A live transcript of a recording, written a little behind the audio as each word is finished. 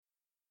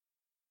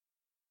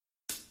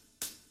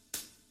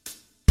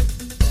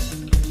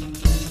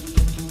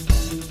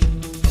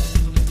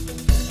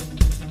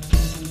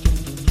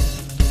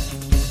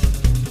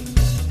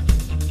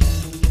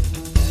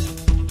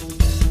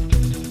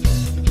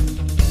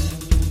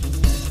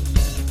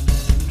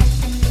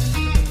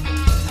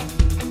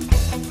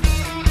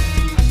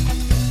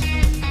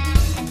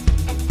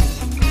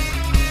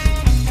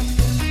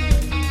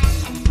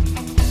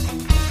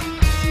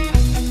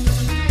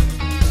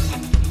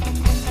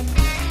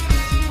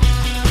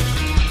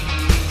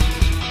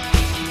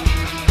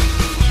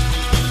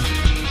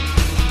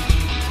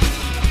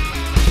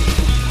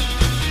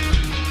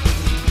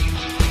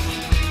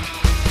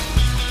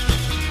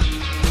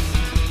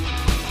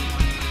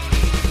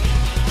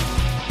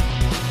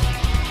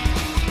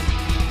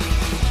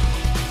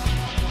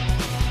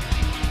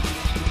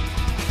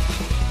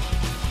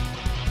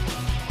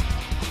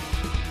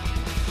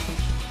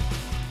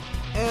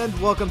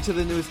Welcome to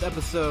the newest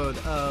episode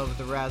of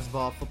the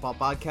Razzball Football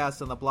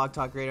Podcast on the Blog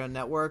Talk Radio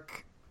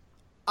Network.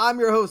 I'm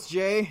your host,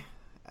 Jay.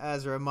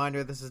 As a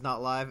reminder, this is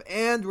not live,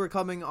 and we're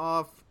coming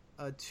off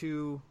a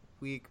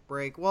 2-week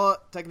break. Well,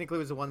 technically it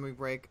was a 1-week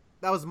break.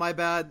 That was my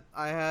bad.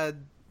 I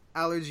had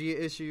allergy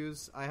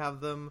issues. I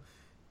have them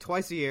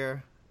twice a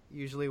year,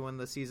 usually when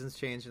the seasons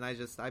change, and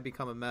I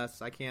become a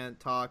mess. I can't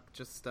talk,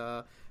 just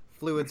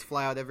fluids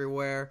fly out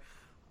everywhere.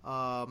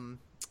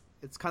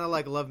 It's kind of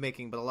like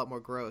lovemaking, but a lot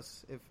more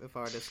gross, if I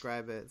were to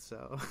describe it.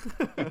 So,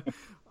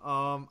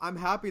 I'm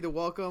happy to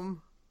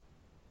welcome,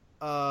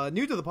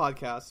 new to the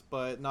podcast,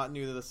 but not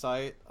new to the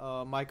site,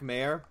 Mike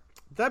Maher.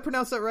 Did I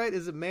pronounce that right?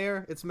 Is it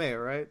Maher? It's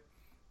Maher, right?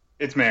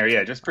 It's Maher,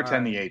 yeah. Just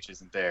pretend the H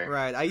isn't there.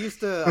 Right. I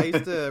used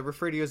to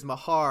refer to you as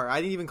Maher.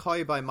 I didn't even call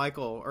you by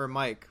Michael or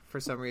Mike for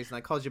some reason.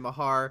 I called you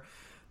Maher.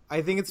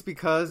 I think it's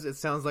because it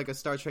sounds like a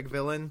Star Trek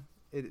villain.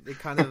 It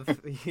kind of,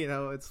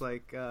 it's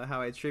like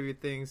how I attribute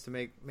things to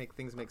make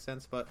things make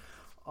sense. But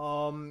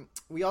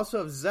we also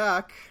have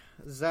Zach.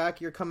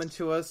 Zach, you're coming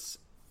to us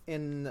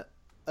in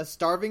a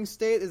starving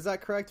state. Is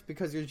that correct?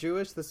 Because you're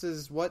Jewish? This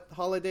is what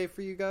holiday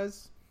for you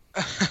guys?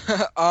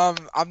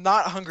 I'm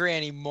not hungry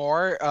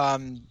anymore.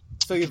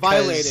 So you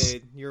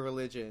violated your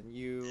religion.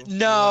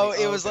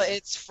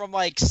 It's from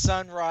like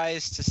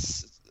sunrise to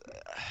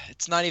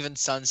it's not even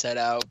sunset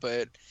out,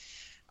 but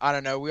I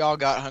don't know. We all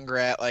got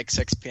hungry at like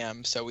 6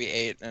 p.m., so we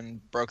ate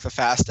and broke the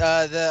fast.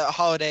 The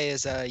holiday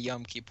is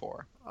Yom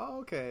Kippur. Oh,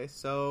 okay.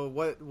 So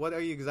what are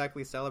you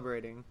exactly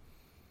celebrating?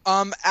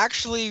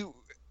 Actually,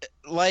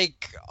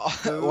 like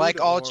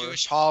all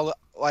Jewish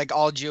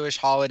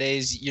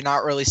holidays, you're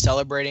not really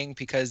celebrating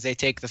because they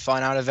take the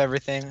fun out of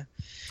everything.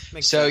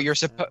 Makes sense.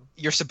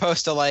 You're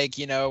supposed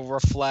to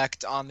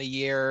reflect on the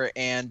year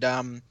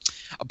and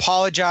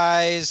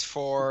apologize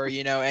for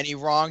any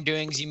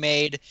wrongdoings you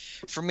made.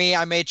 For me,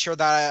 I made sure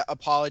that I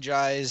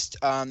apologized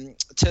to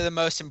the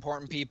most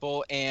important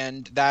people,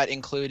 and that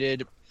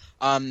included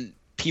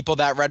people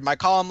that read my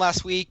column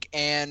last week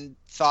and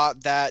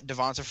thought that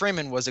Devonta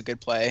Freeman was a good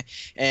play,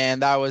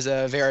 and that was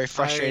a very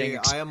frustrating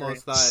experience. I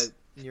almost thought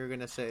you were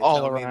gonna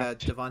tell me that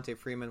Devonta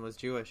Freeman was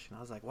Jewish, and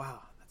I was like, wow,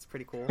 that's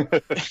pretty cool.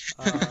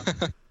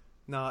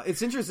 No,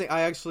 it's interesting.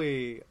 I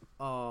actually,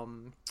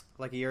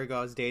 like a year ago,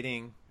 I was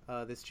dating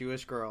this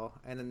Jewish girl,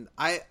 and then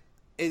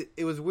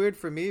it was weird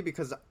for me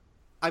because,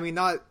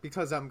 not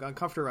because I'm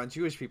uncomfortable around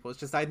Jewish people. It's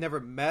just I'd never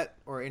met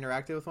or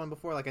interacted with one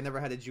before. Like I never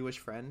had a Jewish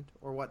friend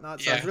or whatnot.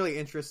 So I was really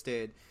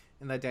interested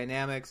in the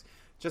dynamics,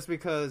 just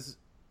because,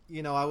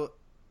 I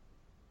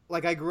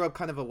grew up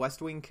kind of a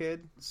West Wing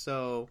kid,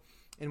 so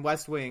in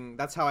West Wing,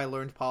 that's how I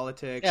learned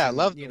politics. Yeah, I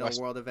love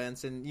world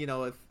events, and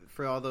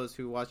for all those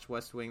who watched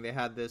West Wing, they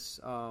had this.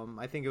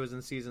 I think it was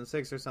in season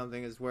 6 or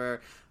something, is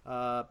where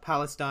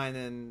Palestine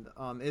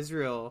and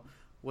Israel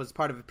was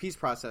part of a peace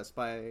process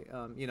by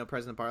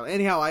President Barlow.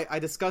 Anyhow, I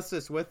discussed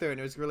this with her, and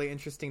it was really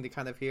interesting to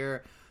kind of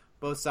hear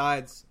both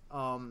sides.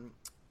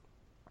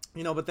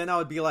 But then I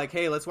would be like,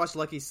 hey, let's watch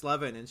Lucky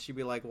Slevin, and she'd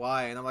be like,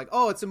 why? And I'm like,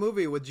 oh, it's a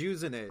movie with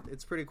Jews in it.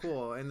 It's pretty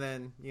cool. And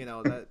then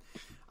that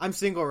I'm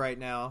single right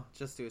now,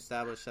 just to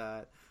establish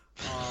that.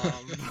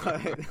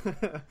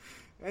 But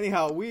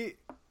anyhow,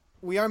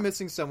 we are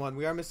missing someone.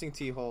 We are missing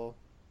Tehol.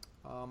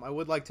 I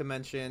would like to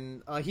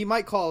mention he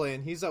might call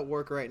in. He's at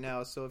work right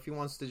now, so if he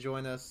wants to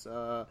join us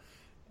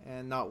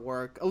and not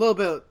work, a little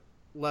bit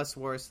less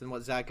worse than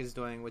what Zach is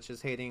doing, which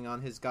is hating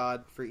on his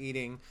God for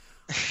eating.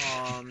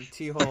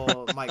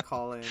 Tehol might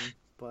call in,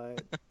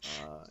 but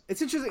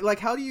it's interesting. Like,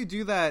 how do you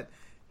do that?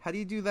 How do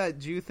you do that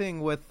Jew thing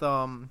with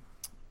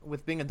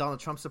being a Donald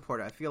Trump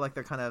supporter? I feel like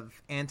they're kind of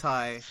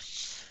anti.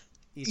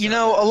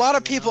 A lot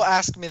of people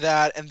ask me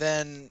that, and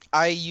then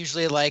I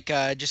usually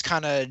just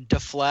kind of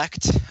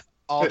deflect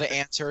all the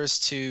answers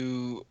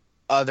to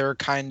other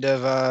kind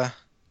of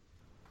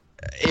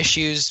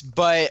issues.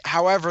 But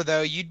however,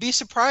 though, you'd be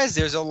surprised.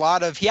 There's a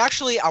lot of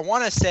I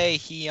want to say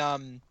he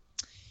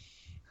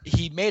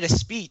made a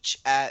speech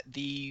at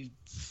the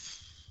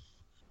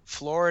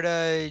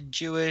Florida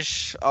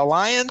Jewish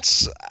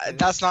Alliance.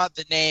 That's not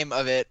the name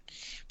of it,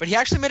 but he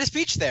actually made a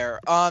speech there.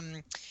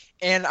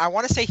 And I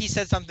want to say he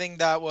said something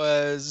that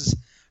was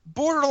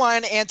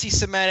borderline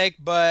anti-Semitic,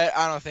 but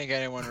I don't think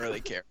anyone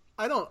really cared.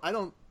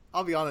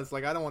 I'll be honest,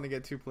 I don't want to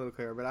get too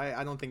political here, but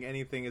I don't think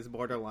anything is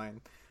borderline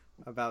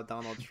about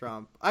Donald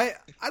Trump. I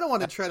don't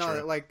want to tread on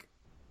it.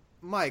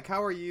 Mike,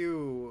 how are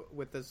you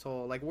with this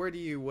whole, where do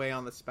you weigh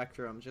on the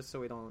spectrum, just so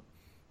we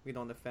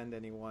don't offend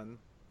anyone?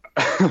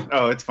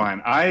 Oh, it's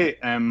fine. I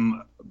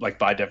am,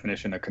 by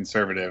definition, a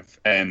conservative,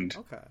 and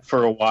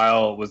for a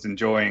while was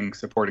enjoying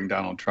supporting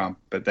Donald Trump,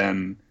 but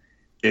then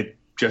it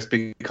just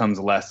becomes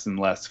less and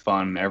less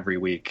fun every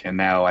week, and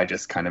now I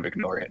just kind of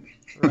ignore it.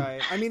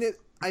 Right.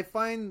 I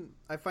find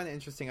it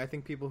interesting. I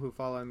think people who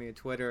follow me on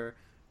Twitter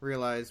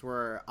realize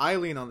where I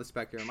lean on the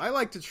spectrum. I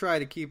like to try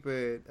to keep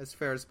it as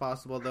fair as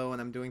possible, though,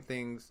 when I'm doing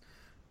things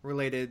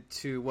related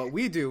to what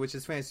we do, which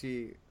is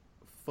fantasy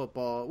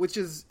football, which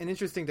is an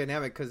interesting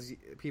dynamic because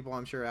people,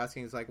 I'm sure, are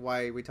asking is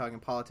why are we talking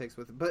politics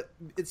with it? But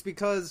it's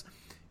because,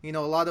 a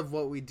lot of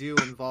what we do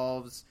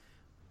involves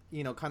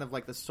kind of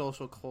like the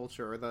social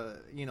culture or the,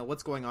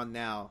 what's going on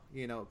now,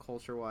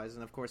 culture wise.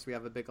 And of course we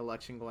have a big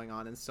election going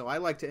on. And so I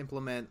like to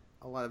implement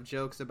a lot of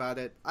jokes about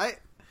it.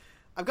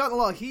 I've gotten a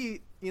lot of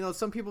heat.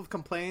 Some people have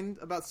complained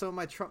about some of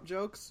my Trump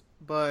jokes,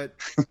 but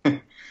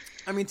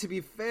I mean, to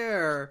be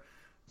fair,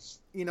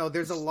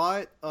 there's a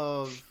lot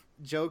of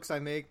jokes I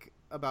make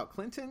about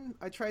Clinton.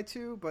 I try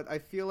to, but I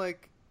feel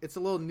like it's a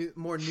little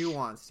more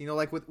nuanced,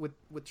 like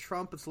with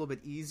Trump, it's a little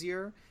bit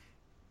easier.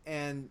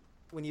 And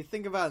when you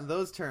think about it in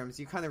those terms,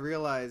 you kind of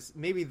realize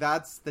maybe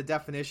that's the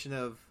definition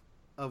of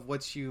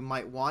what you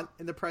might want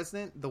in the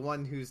president, the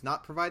one who's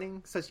not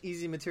providing such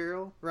easy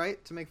material,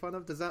 right, to make fun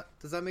of. Does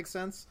that make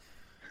sense?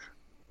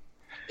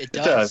 It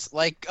does.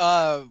 Like,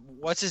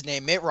 what's his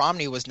name? Mitt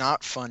Romney was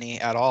not funny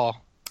at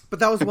all. But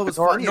that was what was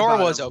funny nor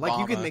about was him. Obama. Like,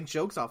 you could make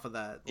jokes off of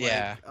that. Like,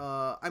 yeah.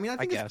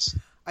 I guess.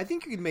 I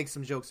think you could make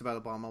some jokes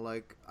about Obama.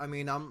 Like, I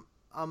mean,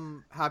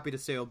 I'm happy to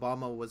say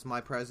Obama was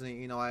my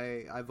president.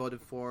 I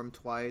voted for him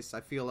twice. I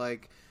feel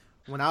like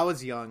when I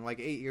was young, like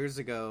 8 years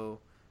ago,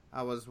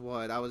 I was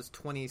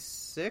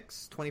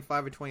 26,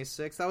 25 or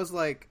 26. I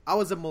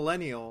was a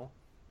millennial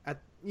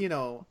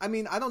I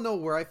mean, I don't know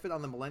where I fit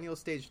on the millennial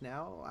stage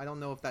now. I don't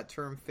know if that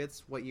term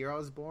fits what year I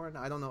was born.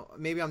 I don't know.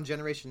 Maybe I'm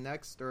Generation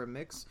Next or a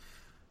mix.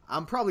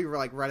 I'm probably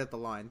like right at the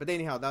line. But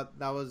anyhow, that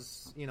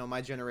was,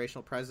 my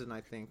generational president,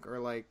 I think. Or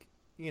like,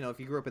 if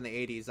you grew up in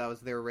the 80s, that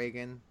was their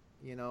Reagan.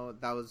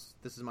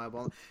 This is my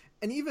Obama.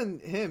 And even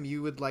him,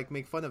 you would like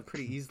make fun of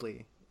pretty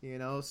easily,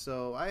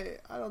 So I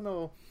don't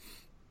know.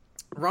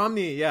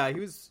 Romney, yeah,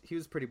 he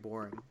was pretty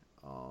boring.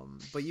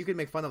 But you could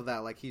make fun of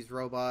that, like he's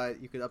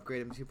robot. You could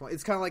upgrade him to 2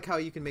 It's kind of like how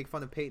you can make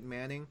fun of Peyton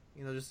Manning,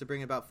 just to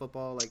bring it about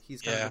football. Like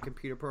he's kind of a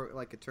computer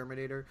like a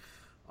Terminator,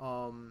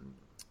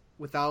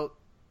 without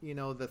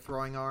the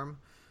throwing arm.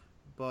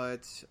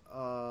 But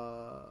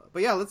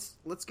yeah,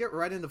 let's get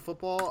right into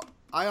football.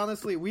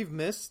 We've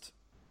missed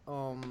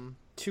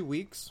 2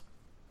 weeks.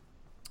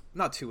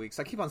 Not 2 weeks.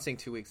 I keep on saying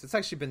 2 weeks. It's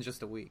actually been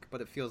just a week,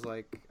 but it feels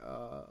like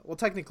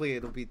technically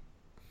it'll be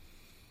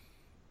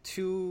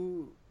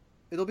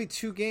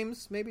two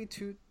games, maybe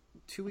two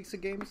weeks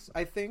of games,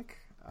 I think.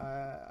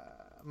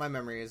 My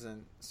memory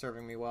isn't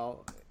serving me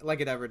well, like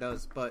it ever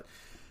does. But,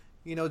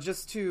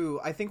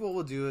 I think what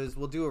we'll do is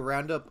we'll do a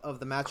roundup of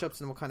the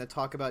matchups and we'll kind of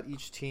talk about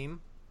each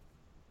team.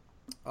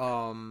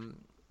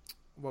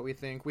 What we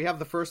think. We have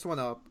the first one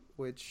up,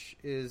 which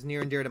is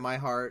near and dear to my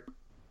heart.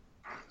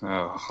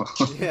 Oh.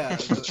 Yeah,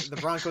 the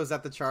Broncos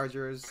at the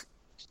Chargers.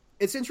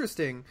 It's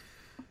interesting.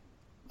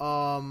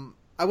 I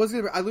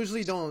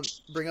usually don't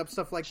bring up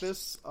stuff like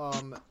this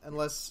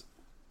unless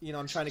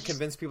I'm trying to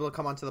convince people to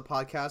come onto the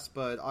podcast.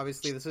 But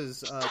obviously,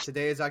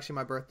 today is actually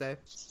my birthday,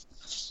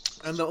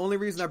 and the only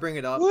reason I bring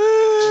it up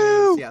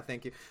is, yeah,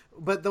 thank you.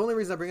 But the only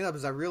reason I bring it up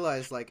is I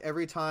realize like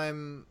every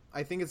time,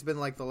 I think it's been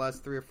like the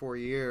last 3 or 4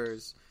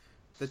 years,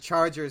 the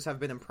Chargers have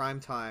been in prime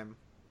time,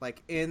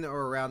 like in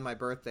or around my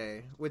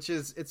birthday, which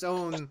is its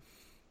own.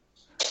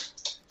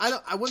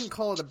 I wouldn't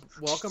call it a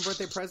welcome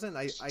birthday present.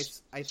 I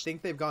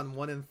think they've gone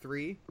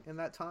 1-3 in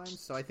that time.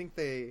 So I think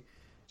they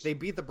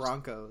beat the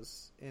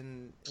Broncos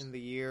in the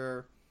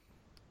year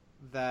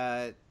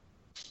that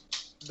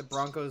the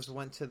Broncos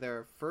went to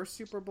their first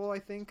Super Bowl, I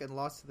think, and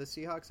lost to the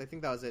Seahawks. I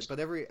think that was it. But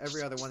every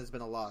other one has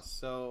been a loss.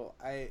 So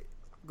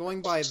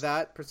going by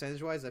that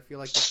percentage wise, I feel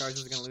like the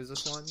Chargers are going to lose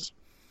this one.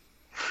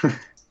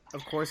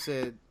 Of course,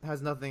 it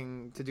has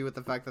nothing to do with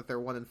the fact that they're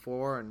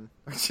 1-4 and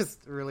are just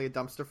really a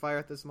dumpster fire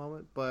at this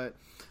moment. But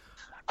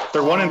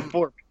they're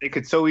 1-4. They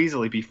could so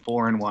easily be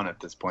 4-1 at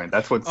this point.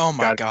 That's what's. Oh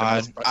my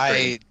god!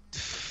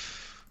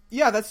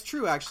 Yeah, that's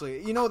true.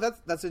 Actually,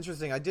 that's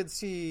interesting. I did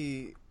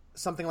see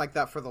something like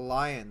that for the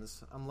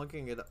Lions. I'm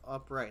looking it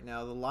up right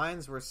now. The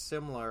Lions were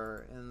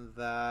similar in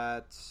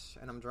that,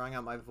 and I'm drawing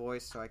out my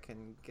voice so I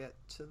can get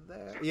to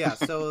there. Yeah.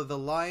 So the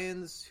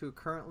Lions, who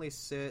currently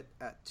sit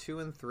at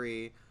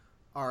 2-3.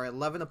 Are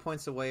 11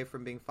 points away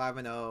from being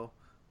 5-0,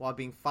 while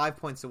being 5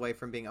 points away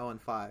from being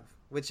 0-5,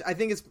 which I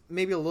think is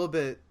maybe a little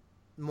bit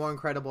more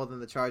incredible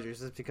than the Chargers,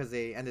 just because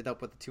they ended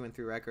up with a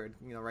 2-3 record,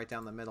 right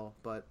down the middle.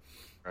 But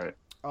right.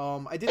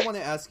 I did want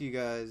to ask you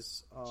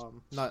guys,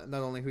 not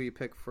only who you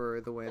pick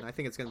for the win. I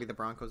think it's going to be the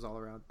Broncos all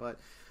around, but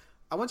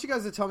I want you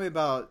guys to tell me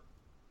about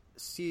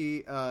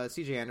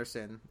C.J.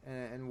 Anderson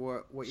and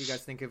what you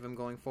guys think of him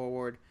going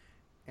forward,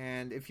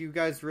 and if you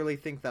guys really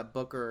think that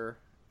Booker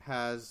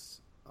has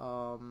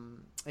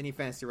any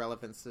fantasy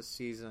relevance this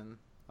season.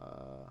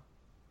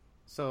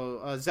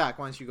 So Zach,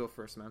 why don't you go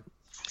first, man?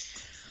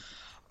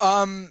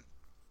 I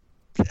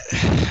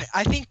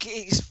think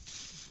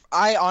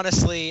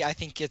I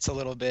think it's a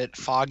little bit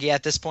foggy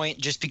at this point,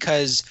 just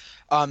because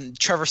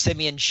Trevor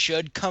Siemian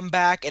should come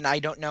back, and I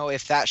don't know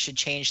if that should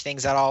change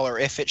things at all or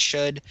if it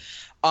should.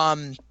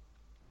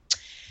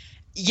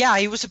 Yeah,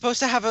 he was supposed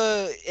to have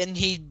and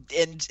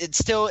it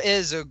still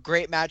is a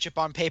great matchup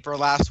on paper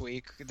last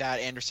week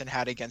that Anderson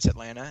had against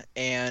Atlanta,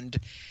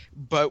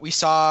 but we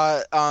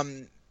saw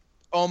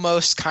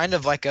almost kind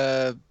of like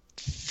a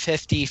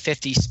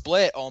 50-50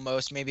 split,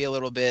 almost maybe a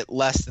little bit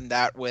less than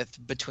that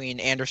between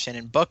Anderson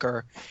and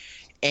Booker,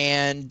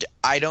 and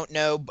I don't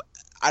know.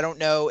 I don't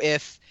know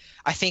if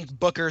I think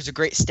Booker's a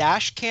great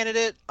stash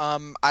candidate.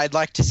 I'd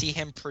like to see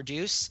him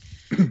produce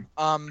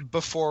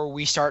before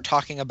we start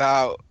talking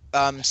about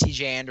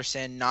C.J.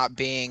 Anderson not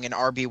being an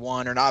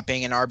RB1 or not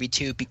being an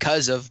RB2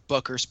 because of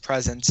Booker's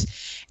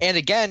presence. And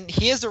again,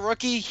 he is a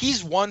rookie.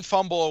 He's one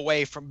fumble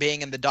away from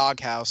being in the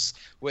doghouse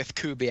with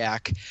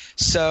Kubiak.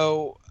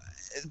 So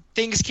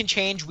things can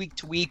change week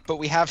to week, but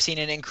we have seen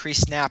an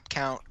increased snap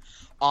count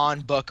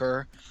on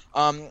Booker.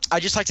 I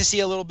just like to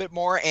see a little bit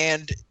more,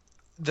 and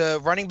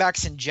the running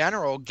backs in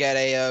general get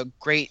a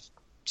great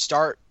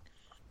start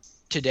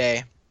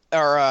today,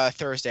 or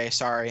Thursday,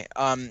 sorry,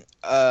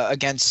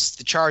 against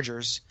the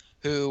Chargers,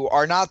 who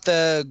are not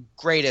the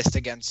greatest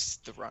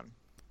against the run.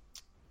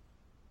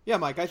 Yeah,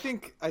 Mike, I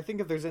think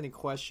if there's any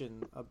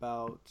question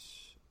about,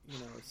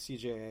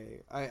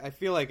 CJ, I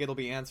feel like it'll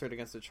be answered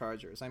against the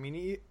Chargers. I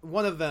mean,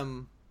 one of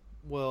them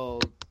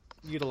will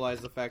utilize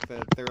the fact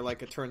that they're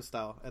like a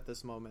turnstile at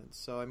this moment.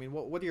 So, I mean,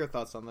 what are your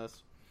thoughts on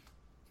this?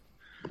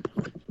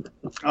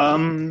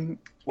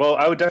 Well,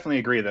 I would definitely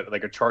agree that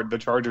the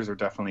Chargers are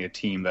definitely a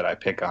team that I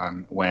pick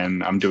on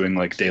when I'm doing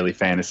like daily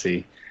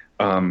fantasy.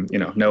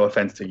 No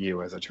offense to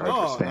you as a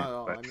Chargers fan.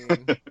 No. But... I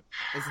mean,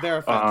 it's their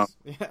offense.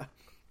 Yeah.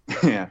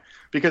 Yeah,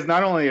 because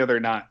not only are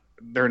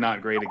they're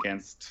not great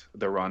against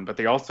the run, but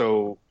they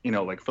also,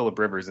 like Phillip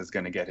Rivers is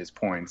going to get his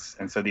points,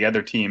 and so the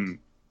other team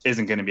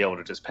isn't going to be able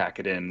to just pack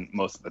it in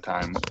most of the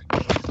time,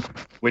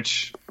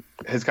 which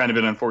has kind of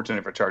been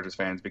unfortunate for Chargers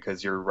fans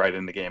because you're right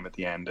in the game at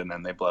the end and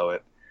then they blow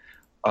it.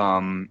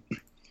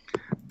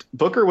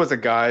 Booker was a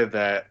guy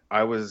that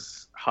I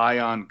was high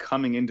on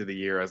coming into the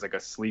year as like a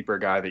sleeper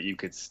guy that you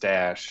could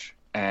stash,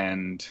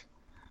 and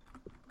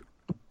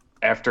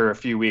after a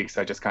few weeks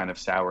I just kind of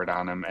soured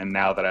on him, and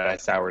now that I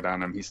soured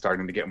on him, he's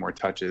starting to get more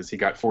touches. He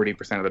got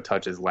 40% of the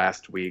touches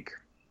last week,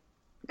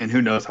 and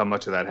who knows how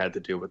much of that had to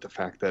do with the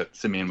fact that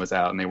Simeon was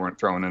out and they weren't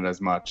throwing it as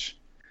much.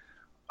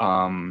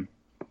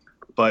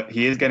 But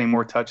he is getting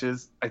more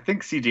touches. I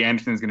think C.J.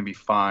 Anderson is going to be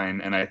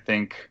fine, and I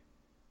think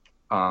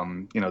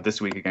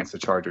this week against the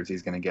Chargers,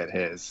 he's going to get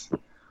his.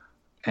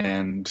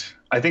 And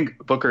I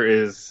think Booker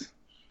is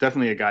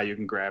definitely a guy you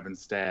can grab and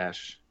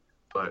stash,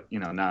 but,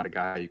 not a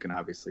guy you can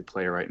obviously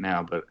play right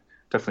now, but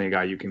definitely a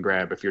guy you can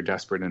grab if you're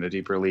desperate in a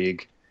deeper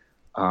league,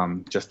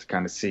 just to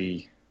kind of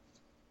see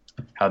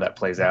how that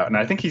plays out. And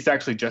I think he's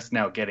actually just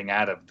now getting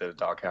out of the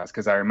doghouse,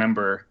 because I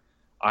remember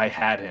I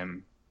had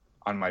him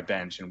on my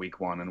bench in week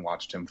 1 and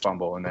watched him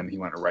fumble, and then he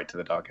went right to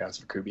the doghouse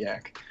for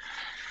Kubiak.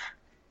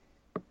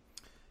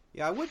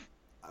 Yeah, I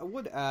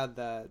would add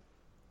that,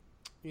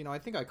 I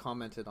think I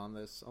commented on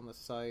this on the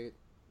site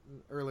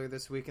earlier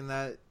this week, in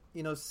that,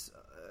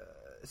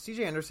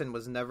 C.J. Anderson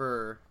was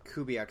never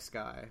Kubiak's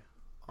guy.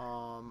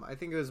 I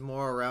think it was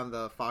more around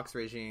the Fox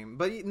regime,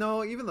 but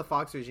no, even the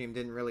Fox regime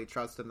didn't really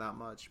trust him that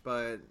much.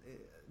 But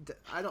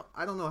I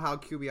don't know how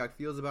Kubiak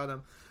feels about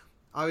him.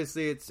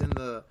 Obviously, it's in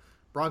the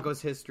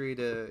Broncos' history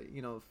to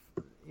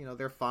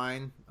they're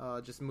fine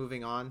just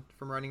moving on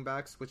from running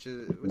backs, which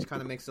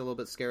kind of makes it a little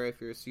bit scary if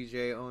you're a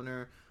CJ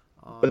owner.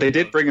 But they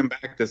did bring him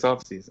back this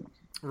offseason.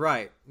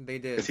 Right, they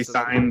did. Because he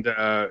signed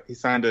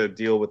a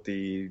deal with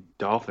the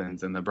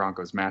Dolphins, and the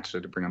Broncos matched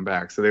it to bring him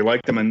back. So they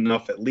liked him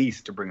enough at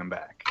least to bring him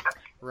back.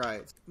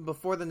 Right.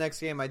 Before the next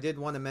game, I did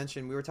want to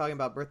mention, we were talking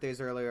about birthdays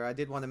earlier, I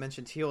did want to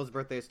mention Tehol's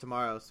birthday is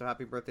tomorrow, so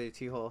happy birthday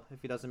to Tehol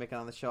if he doesn't make it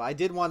on the show. I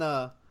did want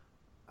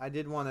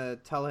to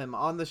tell him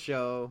on the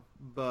show,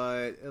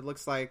 but it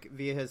looks like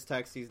via his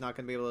text he's not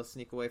going to be able to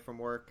sneak away from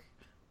work,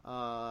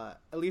 at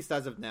least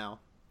as of now.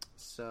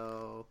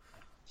 So,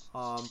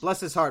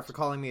 bless his heart for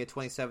calling me a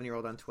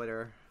 27-year-old on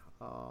Twitter.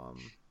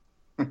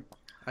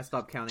 I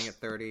stopped counting at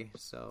 30,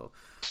 so...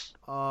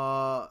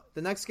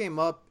 the next game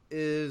up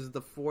is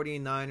the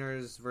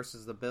 49ers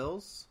versus the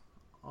Bills.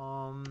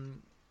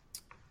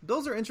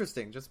 Bills are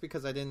interesting just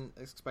because I didn't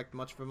expect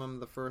much from them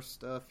the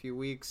first few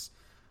weeks.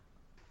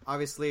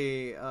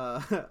 Obviously,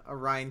 a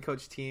Ryan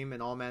coach team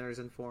in all manners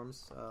and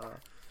forms.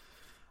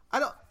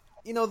 The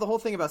whole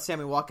thing about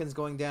Sammy Watkins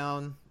going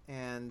down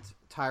and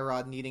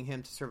Tyrod needing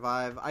him to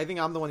survive. I think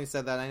I'm the one who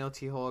said that. I know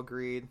Tehol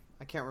agreed.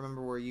 I can't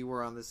remember where you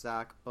were on this,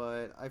 Zach,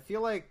 but I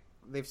feel like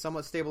they've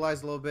somewhat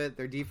stabilized a little bit.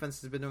 Their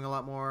defense has been doing a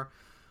lot more.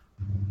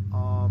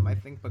 I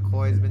think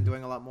McCoy's been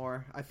doing a lot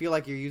more. I feel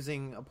like you're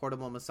using a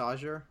portable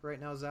massager right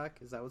now, Zach.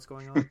 Is that what's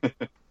going on?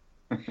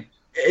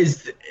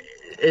 Is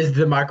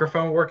the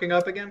microphone working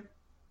up again?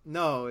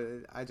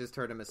 No, I just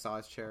heard a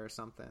massage chair or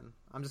something.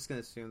 I'm just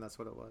going to assume that's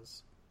what it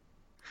was.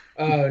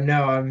 Oh,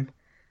 no,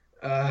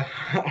 I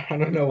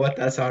don't know what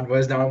that sound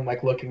was. Now I'm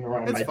looking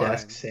around my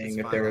desk seeing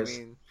if there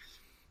was...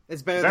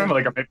 It's better than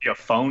like maybe a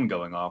phone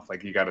going off,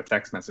 like you got a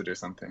text message or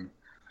something.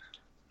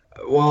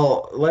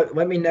 Well,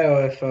 let me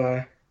know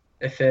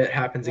if it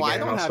happens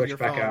again, and I'll switch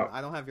back out.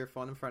 I don't have your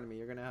phone in front of me.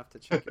 You're gonna have to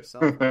check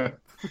yourself.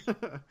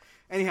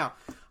 Anyhow,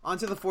 on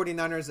to the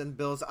 49ers and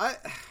Bills.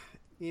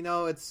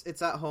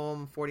 It's at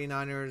home.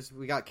 49ers.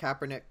 We got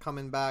Kaepernick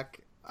coming back.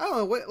 I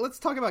don't know. Let's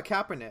talk about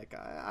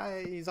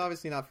Kaepernick. He's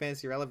obviously not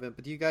fantasy relevant,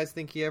 but do you guys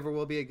think he ever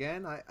will be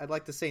again? I'd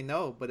like to say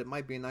no, but it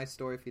might be a nice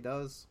story if he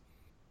does.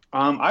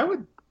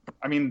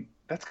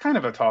 That's kind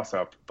of a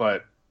toss-up,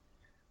 but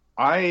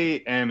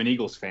I am an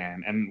Eagles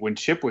fan, and when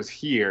Chip was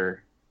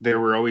here,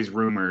 there were always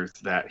rumors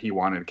that he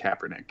wanted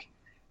Kaepernick.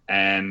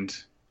 And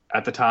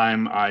at the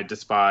time, I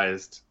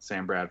despised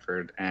Sam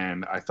Bradford,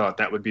 and I thought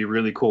that would be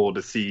really cool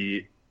to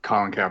see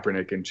Colin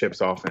Kaepernick in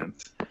Chip's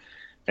offense.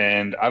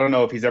 And I don't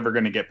know if he's ever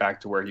going to get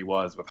back to where he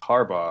was with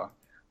Harbaugh,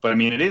 but I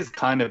mean, it is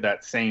kind of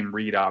that same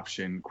read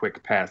option,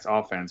 quick pass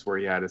offense where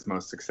he had his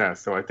most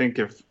success. So I think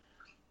if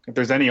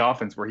there's any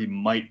offense where he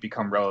might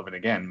become relevant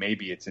again,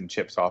 maybe it's in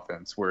Chip's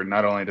offense, where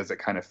not only does it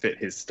kind of fit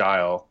his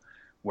style,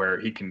 where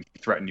he can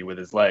threaten you with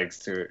his legs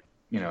to,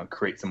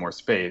 create some more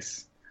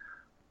space,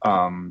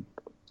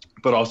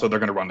 but also they're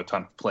going to run a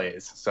ton of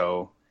plays.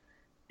 So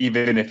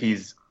even if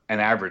he's an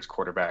average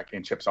quarterback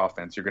in Chip's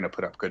offense, you're going to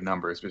put up good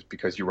numbers just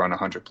because you run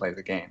 100 plays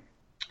a game.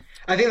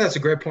 I think that's a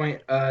great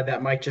point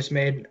that Mike just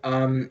made.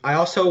 I'm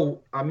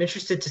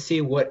interested to see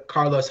what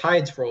Carlos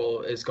Hyde's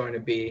role is going to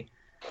be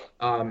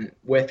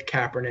with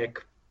Kaepernick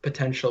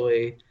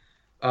potentially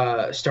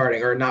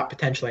starting, or not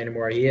potentially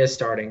anymore. He is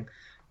starting.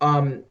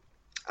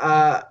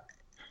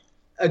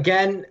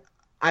 Again,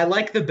 I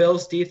like the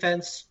Bills'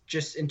 defense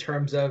just in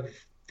terms of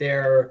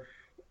they're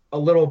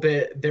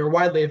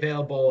widely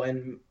available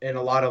in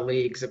a lot of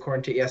leagues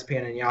according to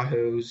ESPN and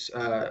Yahoo's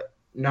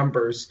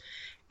numbers,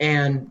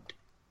 and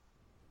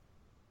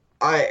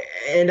I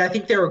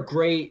think they're a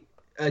great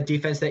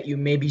defense that you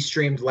maybe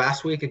streamed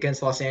last week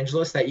against Los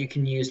Angeles that you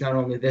can use not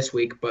only this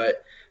week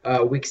but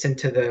weeks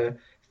into the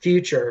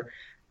future.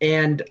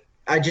 And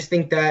I just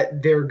think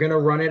that they're going to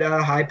run it at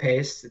a high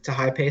pace. It's a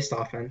high-paced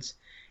offense.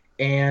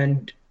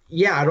 And,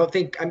 yeah, I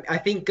think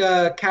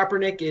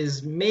Kaepernick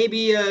is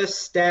maybe a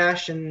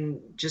stash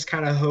and just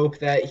kind of hope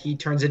that he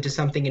turns into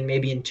something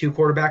in two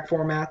quarterback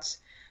formats.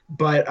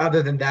 But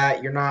other than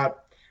that, you're not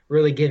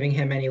really giving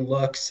him any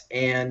looks.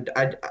 And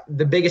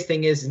the biggest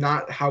thing is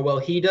not how well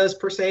he does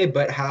per se,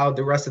 but how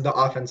the rest of the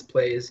offense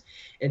plays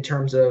in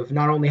terms of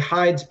not only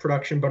Hyde's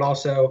production, but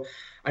also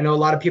I know a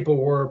lot of people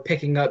were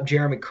picking up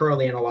Jeremy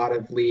Curley in a lot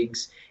of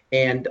leagues,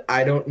 and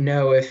I don't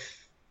know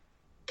if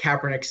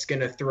Kaepernick's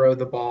going to throw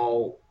the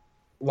ball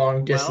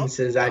long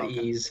distances at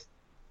ease.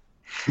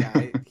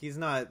 Yeah, he's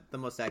not the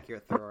most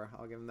accurate thrower.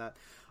 I'll give him that.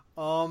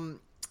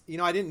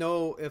 I didn't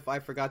know if I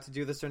forgot to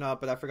do this or not,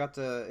 but I forgot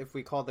if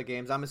we called the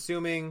games. I'm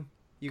assuming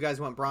you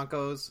guys went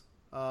Broncos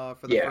for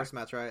the first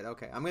match, right?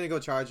 Okay, I'm gonna go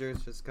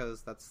Chargers just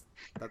because that's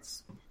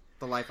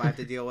the life I have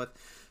to deal with.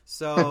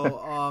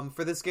 So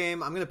for this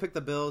game, I'm gonna pick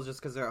the Bills just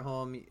because they're at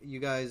home. You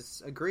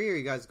guys agree, or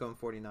you guys going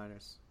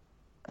 49ers?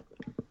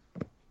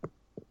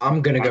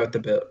 I'm gonna go with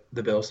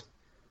the Bills.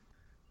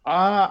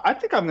 I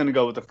think I'm gonna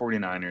go with the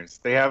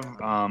 49ers. They have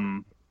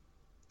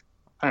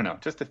I don't know,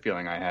 just the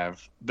feeling I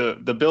have. The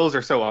Bills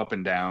are so up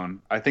and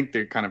down. I think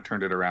they kind of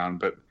turned it around,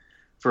 but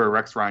for a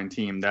Rex Ryan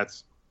team,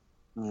 that's,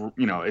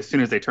 as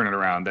soon as they turn it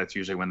around, that's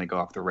usually when they go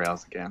off the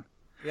rails again.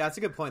 Yeah, that's a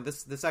good point.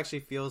 This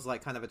actually feels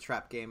like kind of a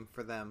trap game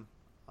for them.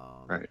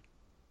 Right.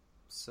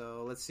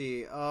 So let's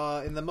see.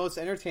 In the most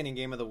entertaining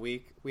game of the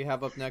week, we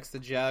have up next the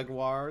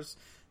Jaguars,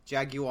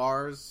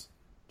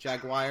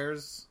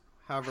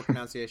 however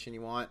pronunciation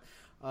you want,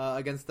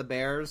 against the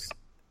Bears.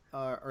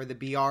 Or the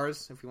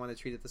BRs, if you want to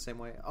treat it the same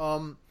way.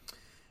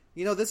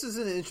 This is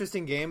an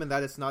interesting game, and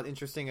that it's not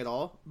interesting at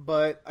all.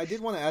 But I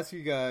did want to ask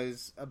you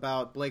guys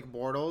about Blake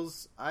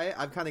Bortles.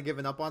 I've kind of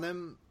given up on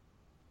him.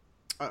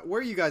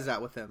 Where are you guys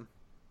at with him?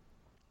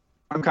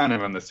 I'm kind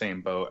of on the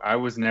same boat. I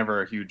was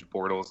never a huge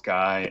Bortles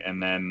guy,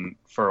 and then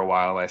for a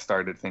while I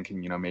started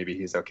thinking, maybe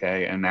he's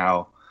okay, and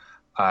now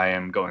I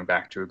am going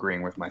back to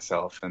agreeing with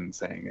myself and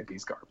saying that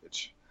he's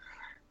garbage.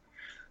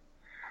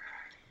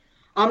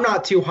 I'm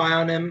not too high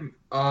on him.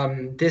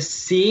 This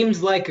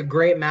seems like a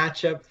great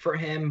matchup for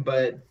him,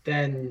 but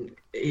then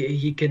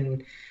he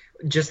can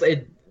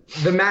the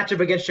matchup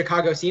against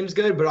Chicago seems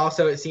good, but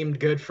also it seemed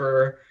good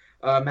for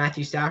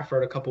Matthew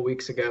Stafford a couple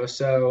weeks ago.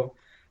 So,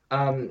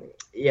 I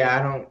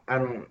don't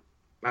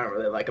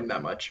really like him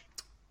that much.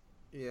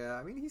 Yeah,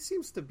 I mean, he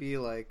seems to be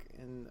like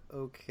an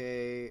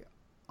okay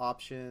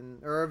option,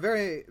 or a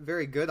very,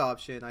 very good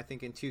option, I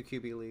think, in 2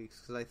 QB leagues.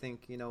 Because I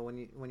think,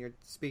 when you're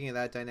speaking of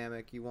that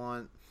dynamic, you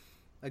want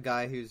a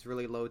guy who's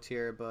really low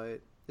tier but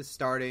is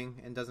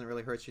starting and doesn't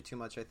really hurt you too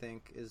much, I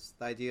think, is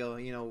the ideal,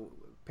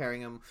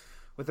 pairing him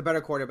with a better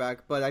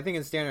quarterback. But I think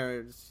in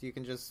standards, you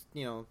can just,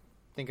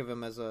 think of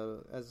him as a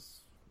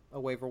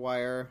waiver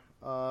wire,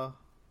 not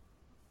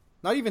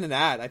even an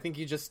ad. I think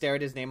you just stare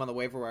at his name on the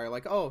waiver wire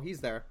like, oh,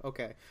 he's there.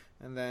 Okay.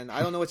 And then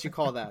I don't know what you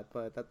call that,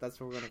 but that's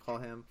what we're going to call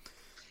him.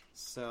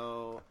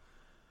 So,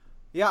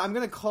 yeah, I'm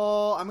going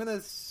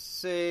to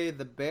say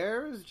the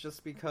Bears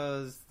just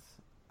because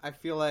I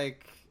feel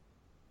like,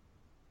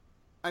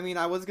 I mean,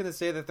 I was going to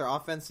say that their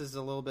offense is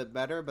a little bit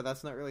better, but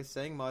that's not really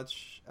saying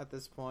much at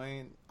this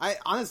point. I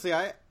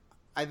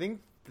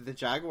think the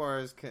Jags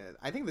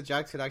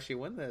could actually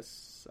win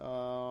this.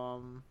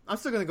 I'm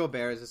still going to go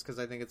Bears just because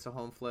I think it's a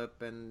home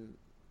flip, and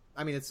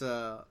I mean, it's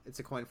a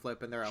coin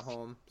flip and they're at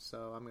home,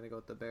 so I'm going to go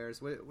with the Bears.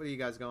 What are you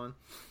guys going?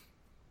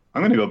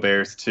 I'm going to go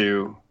Bears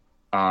too.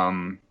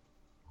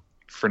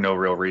 For no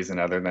real reason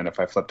other than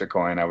if I flipped a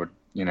coin, I would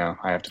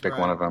I have to pick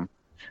one of them.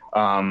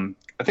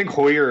 I think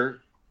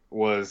Hoyer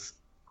was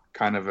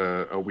kind of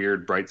a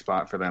weird bright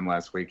spot for them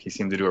last week. He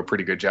seemed to do a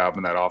pretty good job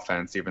in that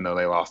offense, even though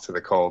they lost to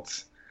the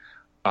Colts.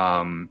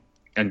 And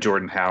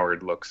Jordan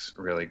Howard looks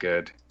really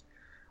good.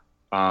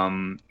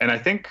 And I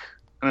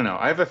don't know,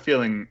 I have a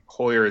feeling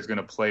Hoyer is going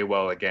to play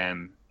well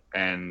again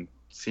and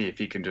see if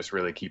he can just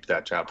really keep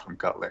that job from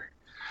Cutler.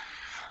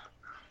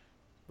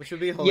 Which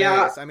would be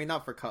hilarious. Yeah. I mean,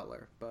 not for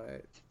Cutler,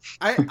 but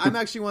I'm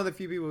actually one of the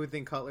few people who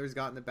think Cutler's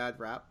gotten a bad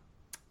rap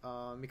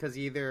because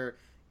he either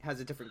has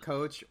a different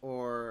coach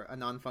or a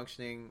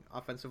non-functioning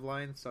offensive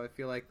line. So I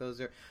feel like those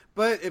are.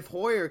 But if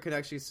Hoyer could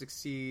actually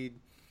succeed,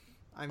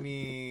 I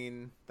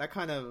mean, that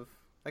kind of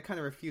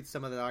refutes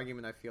some of that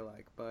argument. I feel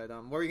like. But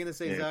what were you gonna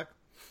say, Zach?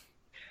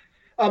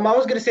 I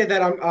was going to say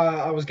that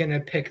I was going to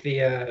pick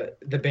the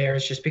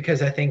Bears just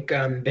because I think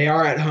they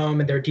are at home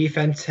and their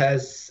defense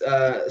has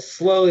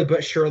slowly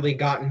but surely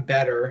gotten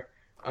better,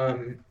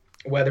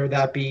 whether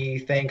that be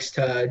thanks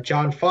to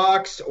John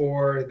Fox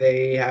or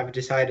they have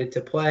decided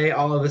to play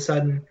all of a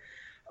sudden.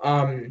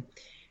 And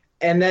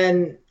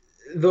then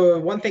the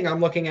one thing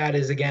I'm looking at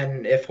is,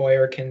 again, if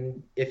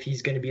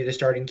he's going to be the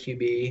starting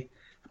QB.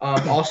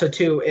 Also,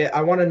 too,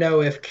 I want to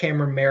know if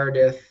Cameron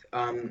Meredith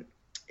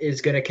is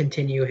going to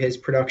continue his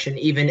production,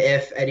 even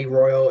if Eddie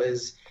Royal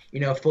is,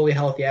 fully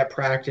healthy at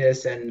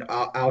practice and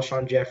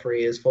Alshon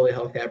Jeffrey is fully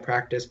healthy at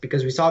practice,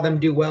 because we saw them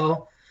do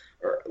well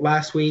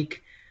last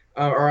week.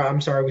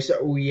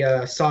 We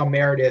saw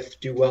Meredith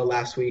do well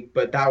last week,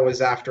 but that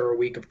was after a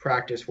week of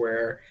practice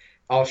where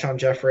Alshon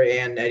Jeffrey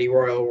and Eddie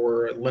Royal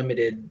were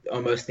limited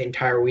almost the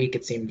entire week,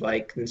 it seemed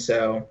like. And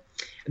so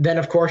then,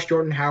 of course,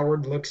 Jordan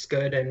Howard looks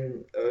good,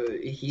 and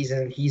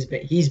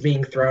he's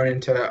being thrown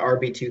into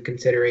RB2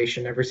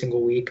 consideration every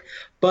single week.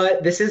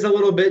 But this is a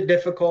little bit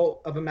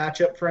difficult of a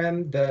matchup for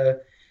him.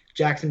 The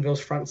Jacksonville's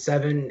front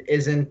seven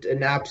isn't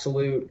an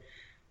absolute,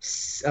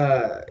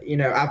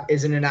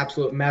 isn't an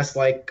absolute mess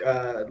like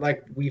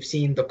we've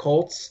seen the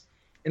Colts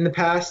in the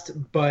past.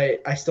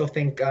 But I still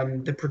think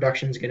the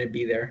production's going to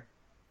be there.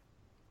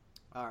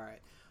 All right.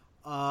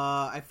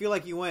 I feel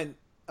like you went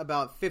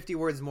about 50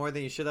 words more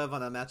than you should have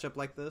on a matchup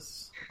like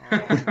this,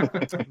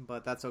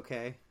 but that's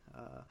okay.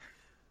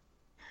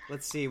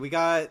 Let's see.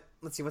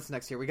 What's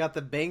next here. We got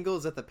the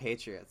Bengals at the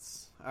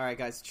Patriots. All right,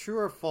 guys. True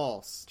or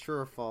false? True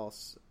or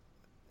false?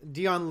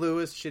 Dion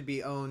Lewis should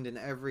be owned in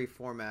every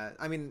format.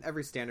 I mean,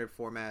 every standard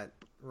format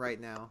right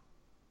now.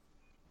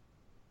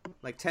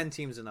 Like 10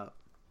 teams and up.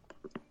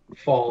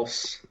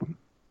 False.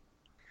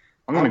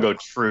 I'm going to go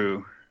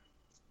true.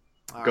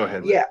 Go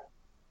ahead. Yeah.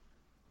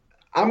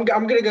 I'm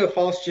gonna go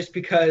false just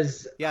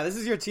because. Yeah, this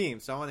is your team,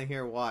 so I want to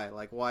hear why.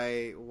 Like,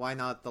 why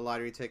not the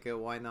lottery ticket?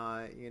 Why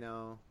not?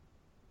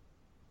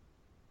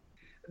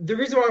 The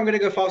reason why I'm gonna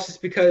go false is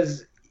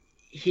because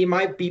he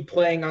might be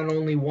playing on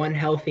only one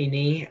healthy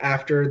knee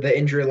after the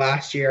injury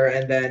last year,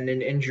 and then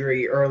an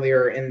injury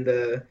earlier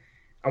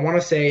I want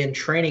to say in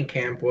training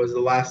camp was the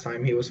last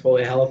time he was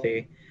fully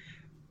healthy.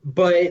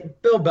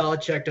 But Bill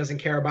Belichick doesn't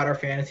care about our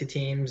fantasy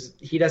teams.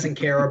 He doesn't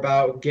care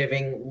about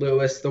giving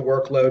Lewis the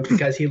workload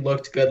because he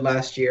looked good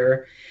last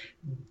year.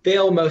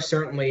 They'll most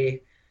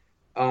certainly.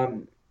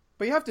 But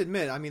you have to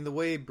admit, I mean, the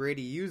way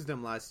Brady used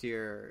him last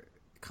year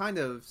kind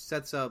of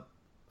sets up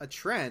a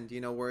trend,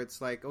 where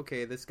it's like,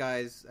 okay, this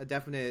guy's a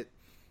definite,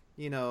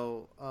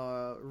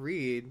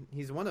 read.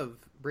 He's one of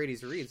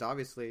Brady's reads,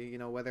 obviously,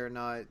 whether or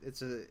not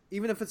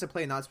even if it's a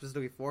play not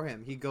specifically for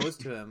him, he goes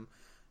to him.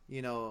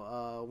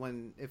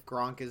 If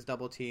Gronk is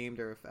double teamed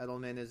or if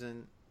Edelman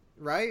isn't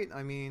right.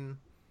 I mean,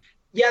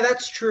 yeah,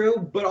 that's true.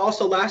 But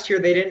also last year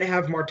they didn't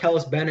have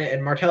Martellus Bennett,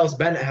 and Martellus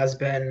Bennett has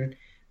been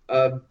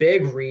a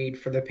big read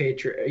for the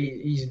Patriots.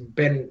 He's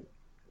been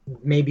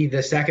maybe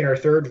the second or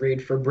third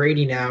read for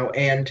Brady now.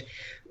 And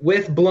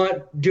with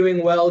Blunt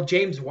doing well,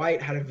 James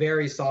White had a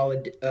very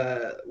solid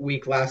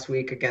week last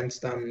week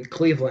against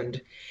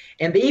Cleveland,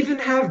 and they even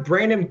have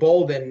Brandon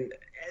Bolden.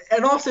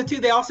 And also, too,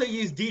 they also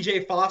used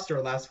DJ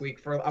Foster last week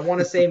for, I want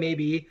to say,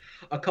 maybe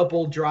a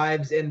couple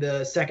drives in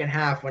the second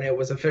half when it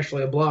was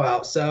officially a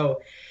blowout.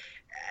 So,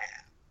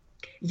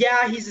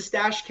 yeah, he's a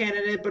stash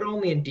candidate, but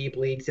only in deep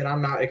leagues, and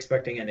I'm not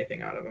expecting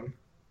anything out of him.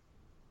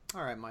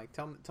 All right, Mike,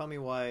 tell me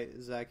why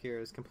Zach here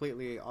is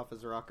completely off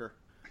his rocker.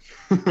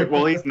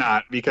 Well, he's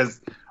not,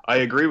 because I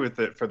agree with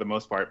it for the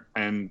most part.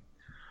 And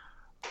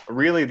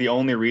really the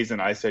only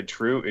reason I said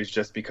true is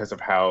just because of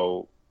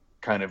how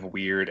kind of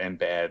weird and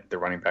bad the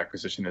running back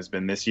position has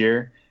been this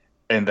year,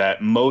 and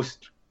that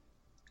most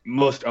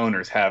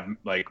owners have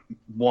like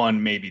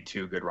one, maybe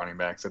two good running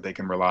backs that they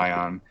can rely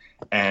on,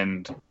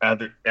 and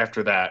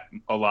after that,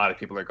 a lot of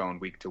people are going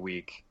week to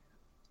week,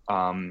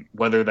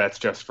 whether that's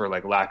just for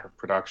like lack of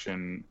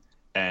production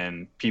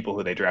and people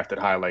who they drafted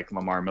high like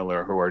Lamar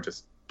Miller who are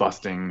just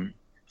busting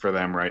for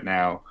them right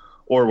now,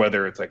 or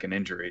whether it's like an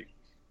injury.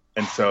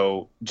 And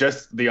so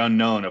just the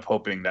unknown of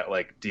hoping that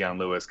like Dion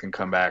Lewis can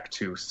come back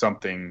to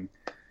something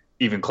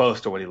even close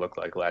to what he looked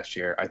like last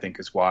year, I think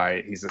is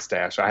why he's a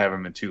stash. I have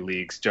him in 2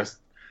 leagues just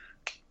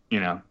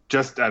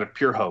out of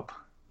pure hope.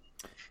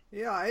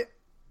 Yeah, I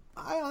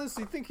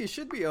honestly think he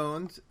should be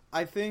owned.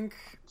 I think,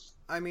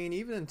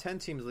 even in 10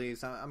 teams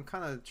leagues, I'm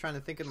kind of trying to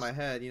think in my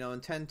head,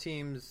 in 10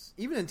 teams,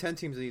 even in 10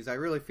 teams leagues, I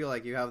really feel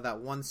like you have that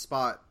one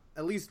spot,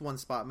 at least one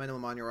spot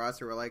minimum on your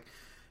roster where like,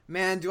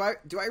 man, do I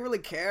really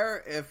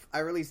care if I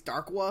release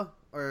Darkwa?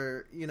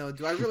 Or,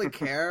 do I really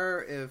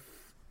care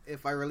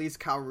if I release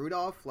Kyle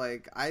Rudolph?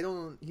 Like,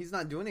 he's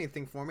not doing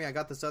anything for me. I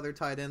got this other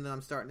tight end that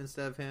I'm starting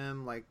instead of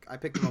him. Like, I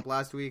picked him up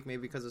last week,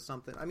 maybe because of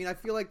something. I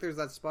feel like there's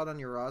that spot on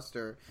your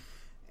roster.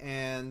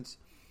 And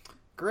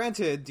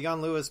granted,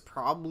 Deion Lewis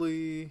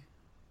probably,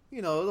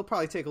 it'll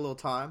probably take a little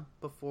time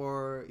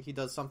before he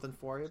does something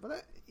for you.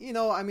 But,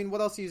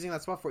 what else are you using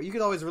that spot for? You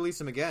could always release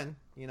him again,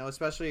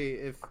 especially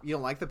if you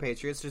don't like the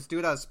Patriots. Just do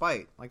it out of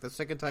spite. Like, the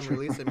second time you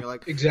release him, you're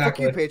like,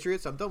 exactly. Fuck you,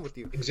 Patriots, I'm done with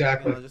you.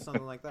 Exactly. Just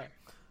something like that.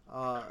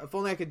 If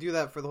only I could do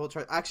that for the whole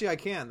Chargers. Actually, I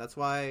can. That's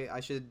why I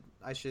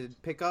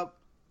should pick up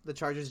the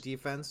Chargers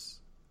defense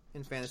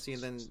in fantasy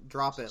and then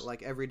drop it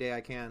like every day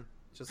I can.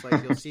 Just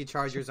like you'll see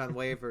Chargers on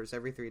waivers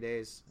every 3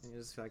 days, and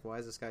you're just like, why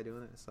is this guy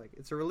doing it? It's like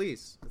it's a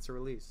release.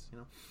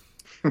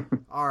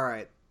 All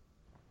right.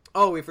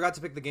 Oh, we forgot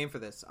to pick the game for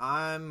this.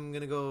 I'm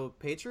gonna go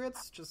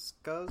Patriots just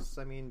because.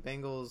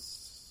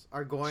 Bengals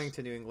are going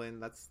to New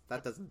England.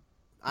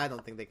 I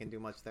don't think they can do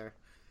much there.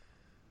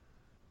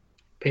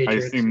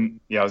 Patriots.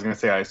 I was going to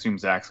say, I assume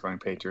Zach's going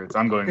Patriots.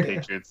 I'm going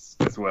Patriots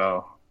as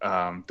well.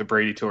 The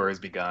Brady tour has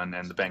begun,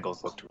 and the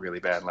Bengals looked really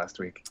bad last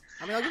week.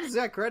 I'll give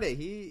Zach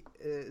credit.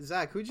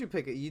 Zach, who'd you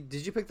pick?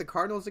 Did you pick the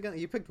Cardinals again?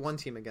 You picked one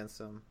team against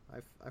them.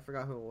 I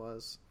forgot who it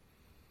was.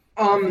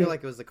 I feel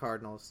like it was the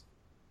Cardinals.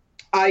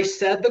 I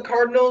said the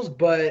Cardinals,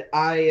 but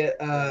I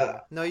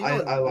no, you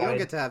don't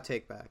get to have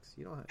takebacks.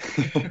 You don't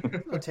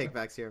have no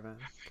takebacks here, man.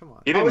 Come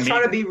on. I was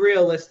trying to be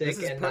realistic. This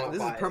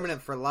is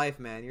permanent for life,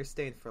 man. You're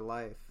staying for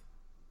life.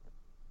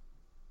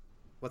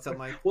 What's up,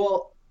 Mike?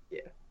 Well, yeah.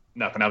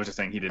 Nothing. I was just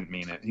saying he didn't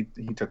mean it. He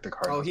took the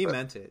Cardinals. Oh, he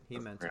meant it. He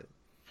meant it.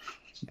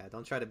 Yeah,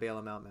 don't try to bail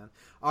him out, man.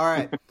 All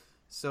right.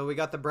 So we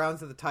got the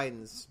Browns and the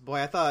Titans.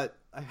 Boy, I thought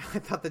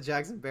the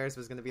Jags and Bears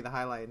was going to be the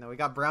highlight. No, we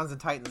got Browns and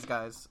Titans,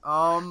 guys.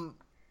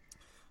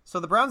 So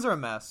the Browns are a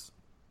mess.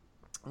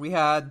 We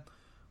had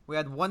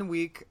 1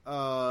 week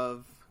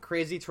of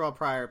crazy Terrell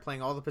Pryor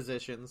playing all the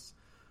positions.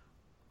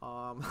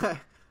 I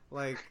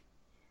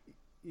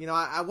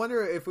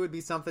wonder if it would be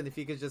something if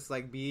he could just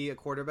like be a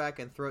quarterback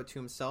and throw it to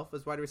himself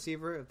as wide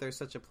receiver. If there's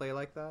such a play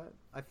like that,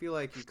 I feel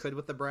like you could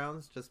with the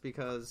Browns, just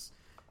because,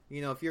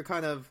 if you're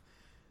kind of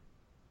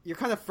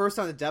first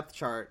on the depth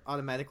chart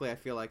automatically. I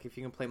feel like if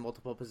you can play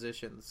multiple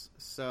positions.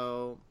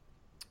 So,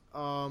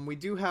 we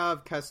do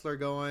have Kessler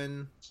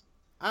going.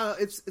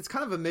 It's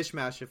kind of a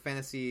mishmash of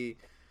fantasy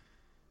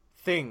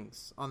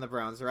things on the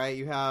Browns, right?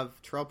 You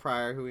have Terrell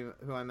Pryor,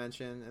 who I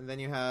mentioned, and then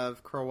you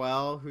have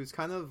Crowell, who's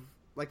kind of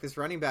like this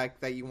running back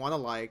that you want to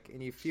like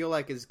and you feel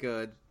like is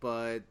good,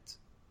 but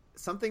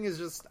something is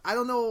just, I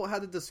don't know how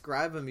to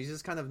describe him. He's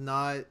just kind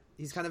of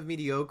he's kind of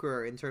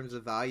mediocre in terms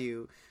of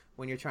value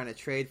when you're trying to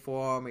trade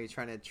for him or you're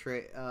trying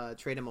to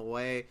trade him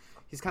away.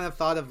 He's kind of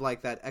thought of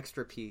like that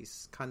extra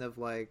piece, kind of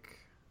like,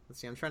 let's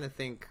see, I'm trying to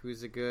think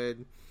who's a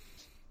good,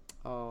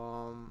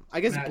 I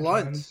guess Matt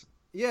Blunt. Jones.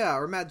 Yeah,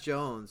 or Matt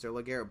Jones or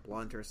LeGarrette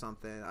Blunt or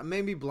something.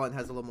 Maybe Blunt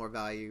has a little more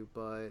value,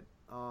 but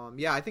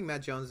I think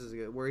Matt Jones is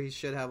good, where he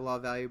should have a lot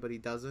of value, but he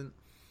doesn't.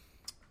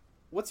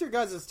 What's your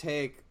guys'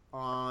 take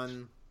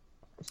on...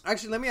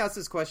 Actually, let me ask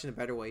this question a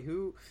better way.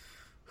 Who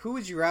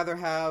would you rather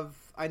have?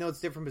 I know it's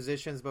different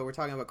positions, but we're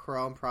talking about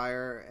Corral and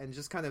Pryor, and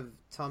just kind of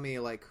tell me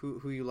like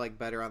who you like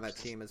better on that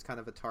team as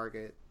kind of a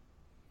target.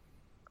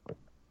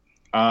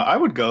 I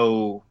would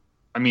go...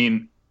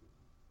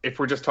 if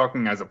we're just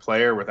talking as a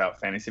player without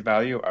fantasy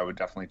value, I would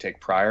definitely take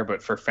Pryor,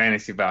 but for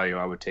fantasy value,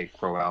 I would take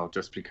Crowell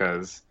just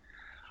because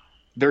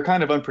they're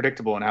kind of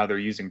unpredictable in how they're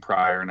using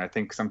Pryor, and I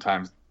think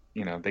sometimes,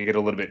 they get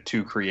a little bit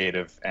too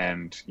creative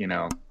and,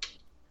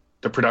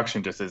 the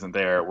production just isn't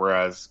there,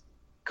 whereas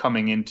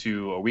coming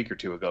into a week or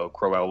two ago,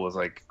 Crowell was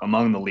like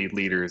among the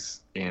leaders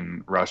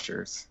in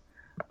rushers.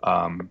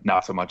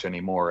 Not so much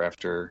anymore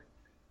after,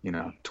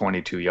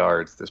 22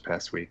 yards this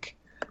past week.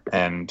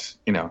 And,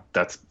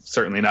 that's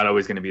certainly not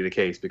always going to be the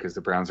case because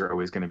the Browns are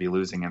always going to be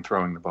losing and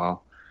throwing the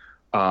ball.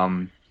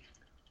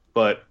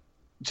 But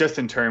just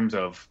in terms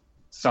of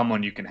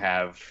someone you can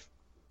have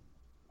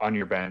on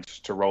your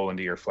bench to roll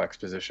into your flex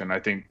position, I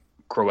think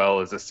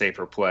Crowell is a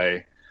safer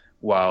play,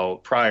 while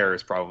Pryor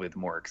is probably the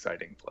more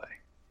exciting play.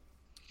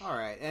 All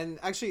right, and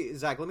actually,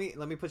 Zach, let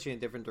me put you in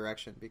a different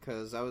direction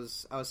because I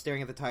was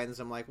staring at the Titans.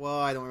 I'm like, well,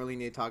 I don't really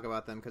need to talk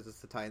about them because it's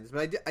the Titans,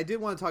 but I did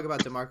want to talk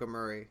about DeMarco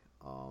Murray.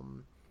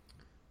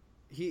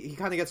 He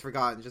kind of gets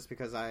forgotten just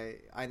because I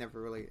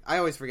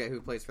always forget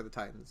who plays for the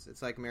Titans.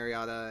 It's like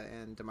Mariota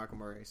and DeMarco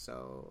Murray,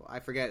 so I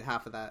forget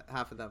half of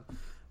them.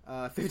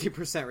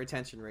 50%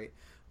 retention rate.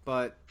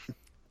 But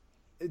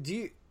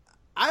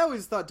I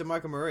always thought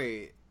DeMarco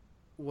Murray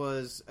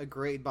was a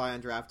great buy on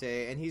draft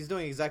day, and he's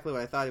doing exactly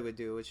what I thought he would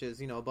do, which is,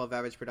 above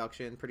average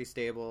production, pretty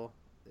stable.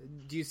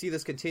 Do you see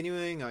this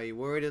continuing? Are you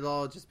worried at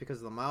all just because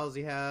of the miles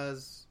he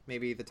has?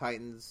 Maybe the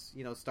Titans,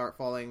 start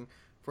falling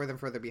further and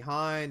further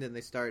behind, and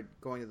they start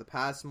going to the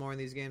pass more in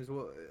these games.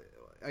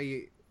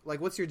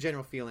 what's your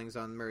general feelings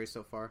on Murray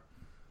so far?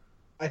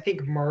 I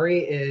think Murray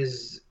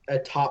is a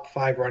top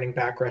 5 running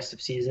back rest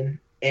of season,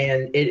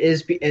 and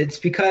it's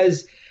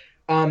because,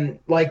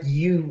 like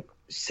you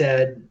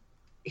said,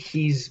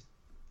 he's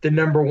the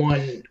number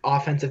one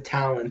offensive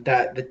talent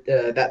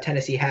that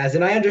Tennessee has,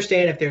 and I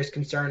understand if there's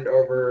concern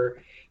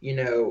over,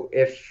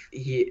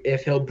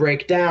 if he'll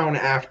break down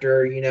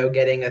after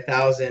getting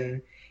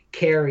 1,000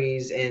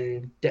 carries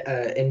in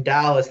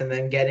Dallas and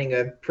then getting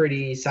a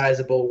pretty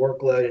sizable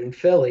workload in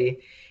Philly.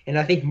 And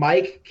I think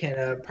Mike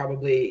can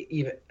probably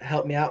even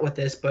help me out with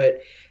this,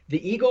 but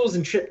the Eagles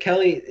and Chip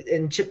Kelly,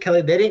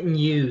 they didn't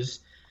use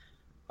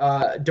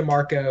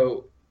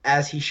DeMarco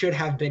as he should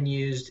have been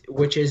used,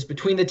 which is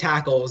between the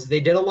tackles.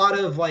 They did a lot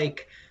of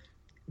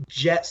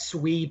jet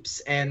sweeps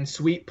and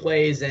sweep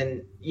plays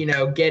and,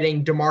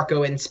 getting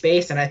DeMarco in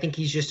space. And I think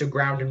he's just a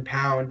ground and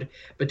pound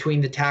between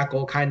the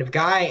tackle kind of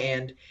guy.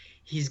 And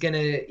he's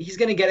gonna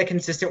get a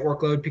consistent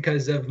workload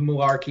because of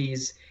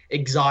Mularkey's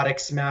exotic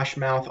smash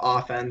mouth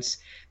offense.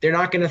 They're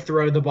not going to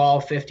throw the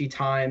ball 50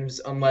 times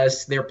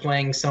unless they're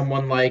playing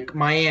someone like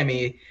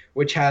Miami,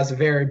 which has a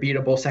very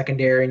beatable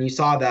secondary. And you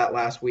saw that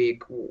last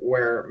week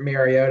where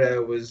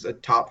Mariota was a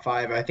top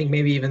 5, I think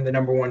maybe even the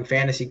number 1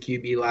 fantasy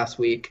QB last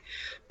week.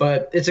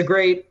 But it's a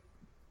great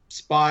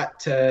spot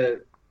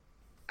to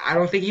 – I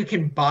don't think you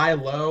can buy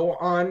low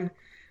on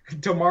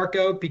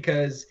DeMarco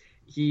because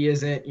he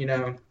isn't,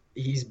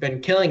 he's been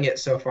killing it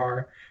so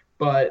far.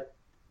 But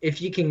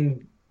if you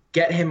can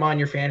get him on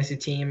your fantasy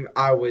team,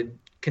 I would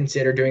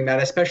consider doing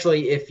that,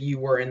 especially if you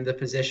were in the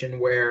position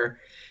where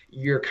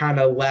you're kind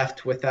of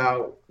left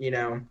without,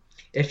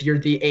 if you're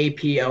the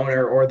AP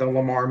owner or the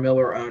Lamar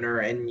Miller owner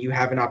and you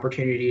have an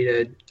opportunity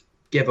to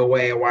give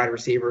away a wide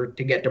receiver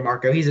to get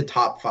DeMarco. He's a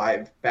top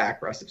 5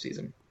 back rest of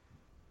season.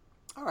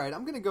 All right,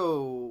 I'm gonna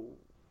go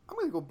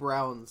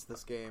Browns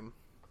this game.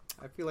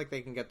 I feel like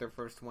they can get their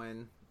first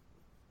win.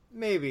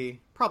 Maybe,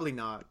 probably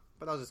not,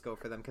 but I'll just go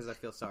for them because I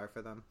feel sorry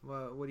for them.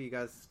 What do you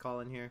guys call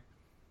in here?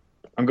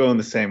 I'm going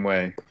the same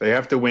way. They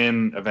have to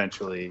win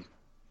eventually,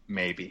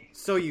 maybe.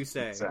 So you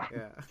say. So,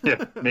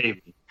 yeah,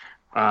 maybe.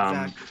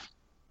 Exactly.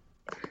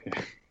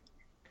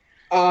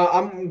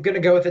 I'm going to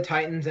go with the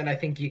Titans, and I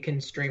think you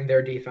can stream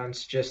their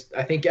defense.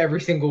 I think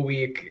every single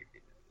week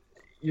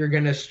you're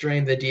going to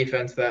stream the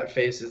defense that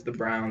faces the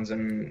Browns,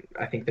 and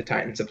I think the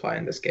Titans apply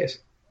in this case.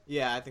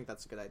 Yeah, I think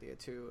that's a good idea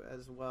too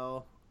as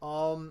well.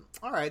 All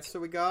right, so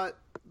we got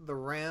the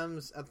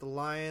Rams at the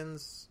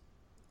Lions.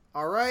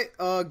 All right,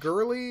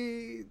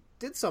 Gurley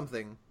did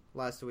something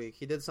last week.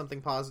 He did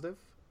something positive.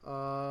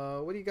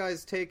 What do you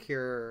guys take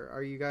here?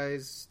 Are you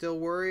guys still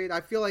worried? I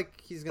feel like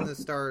he's going to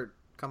start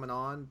coming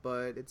on,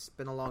 but it's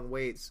been a long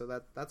wait,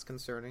 so that's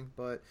concerning.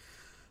 But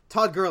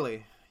Todd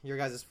Gurley, your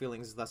guys'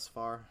 feelings thus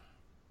far?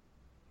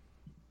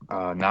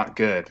 Not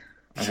good.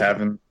 I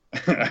haven't.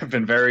 I've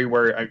been very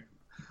worried.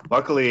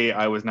 Luckily,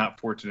 I was not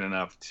fortunate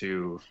enough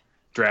to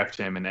draft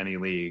him in any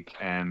league,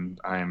 and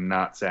I am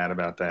not sad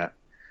about that.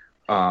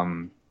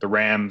 The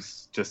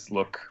Rams just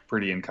look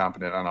pretty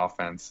incompetent on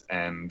offense,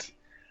 and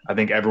I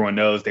think everyone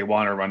knows they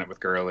want to run it with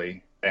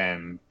Gurley,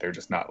 and they're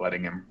just not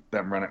letting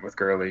them run it with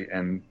Gurley.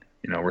 And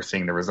we're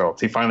seeing the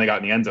results. He finally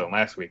got in the end zone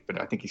last week, but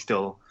I think he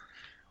still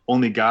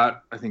only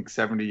got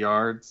 70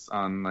 yards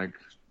on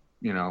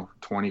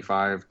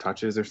 25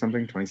 touches or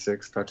something,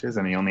 26 touches,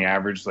 and he only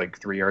averaged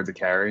 3 yards a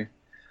carry.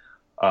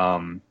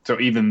 So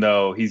even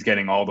though he's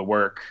getting all the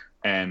work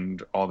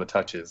and all the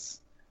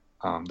touches,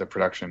 the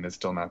production is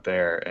still not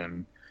there,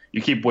 and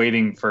you keep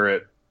waiting for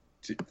it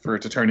to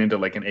turn into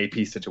an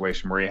AP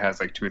situation where he has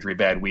 2 or 3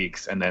 bad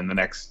weeks, and then the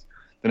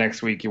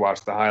next week you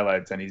watch the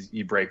highlights and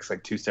he breaks 2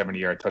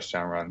 70-yard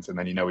touchdown runs, and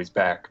then he's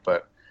back.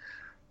 But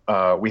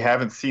we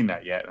haven't seen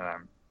that yet,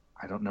 and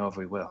I don't know if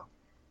we will.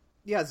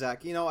 Yeah,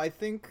 Zach. I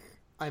think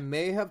I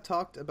may have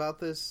talked about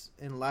this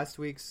in last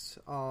week's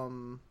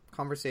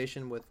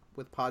conversation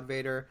with Pod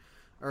Vader,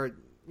 or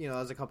that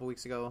was a couple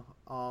weeks ago,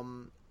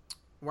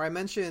 where I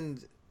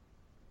mentioned.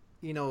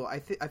 I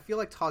feel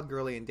like Todd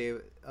Gurley and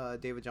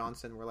David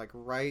Johnson were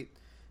right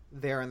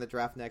there in the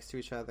draft next to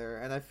each other,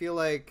 and I feel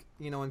like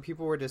when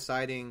people were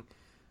deciding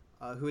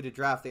who to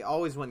draft, they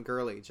always went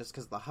Gurley just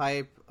because the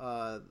hype,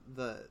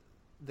 the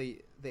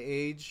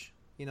age,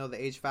 the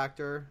age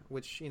factor,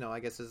 which I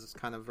guess is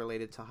kind of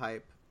related to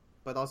hype,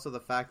 but also the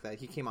fact that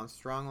he came on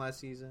strong last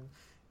season.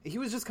 He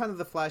was just kind of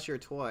the flashier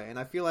toy, and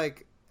I feel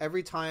like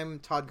every time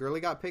Todd Gurley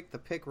got picked, the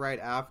pick right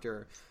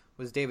after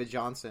was David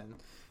Johnson.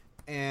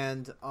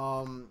 And,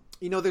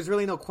 there's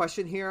really no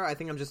question here. I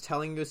think I'm just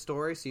telling you a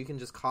story so you can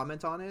just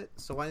comment on it.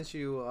 So why don't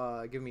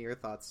you give me your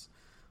thoughts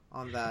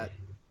on that?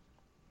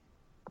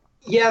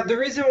 Yeah, the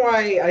reason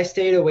why I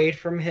stayed away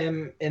from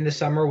him in the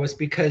summer was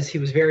because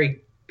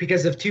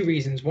because of 2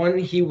 reasons. One,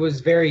 he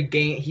was very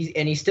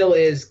he still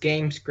is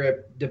game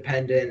script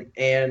dependent,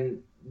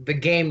 and the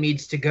game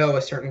needs to go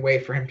a certain way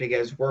for him to get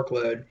his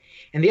workload.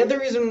 And the other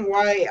reason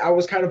why I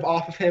was kind of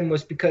off of him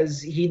was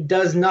because he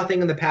does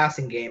nothing in the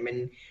passing game,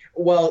 and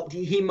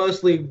he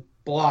mostly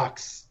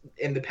blocks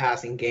in the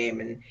passing game,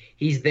 and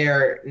he's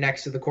there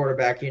next to the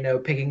quarterback,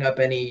 picking up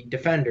any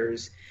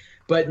defenders.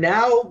 But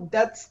now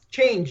that's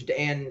changed,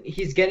 and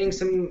he's getting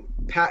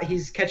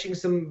he's catching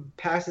some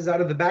passes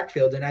out of the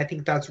backfield, and I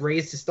think that's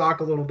raised his stock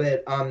a little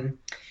bit.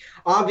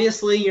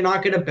 Obviously, you're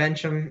not going to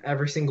bench him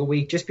every single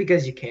week just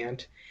because you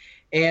can't.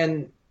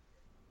 And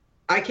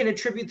I can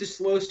attribute the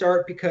slow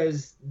start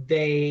because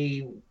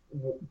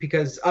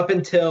up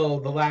until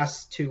the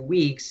last 2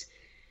 weeks,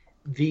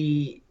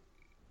 the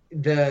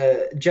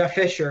Jeff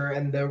Fisher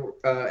and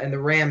the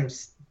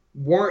Rams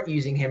weren't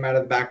using him out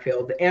of the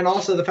backfield, and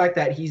also the fact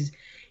that he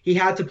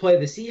had to play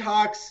the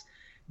Seahawks,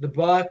 the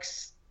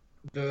Bucks,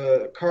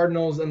 the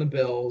Cardinals, and the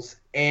Bills,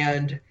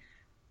 and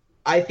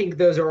I think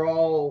those are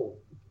all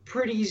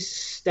pretty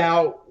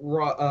stout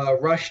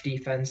rush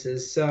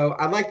defenses. So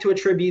I'd like to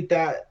attribute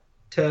that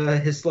to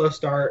his slow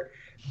start,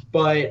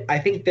 but I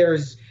think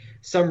there's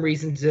some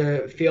reason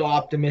to feel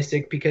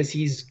optimistic because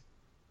he's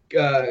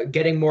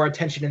getting more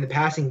attention in the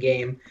passing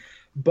game.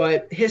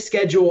 But his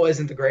schedule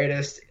isn't the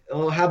greatest.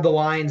 He'll have the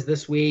Lions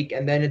this week,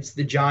 and then it's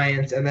the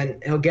Giants, and then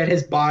he'll get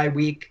his bye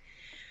week.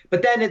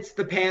 But then it's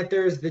the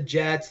Panthers, the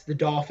Jets, the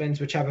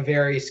Dolphins, which have a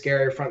very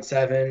scary front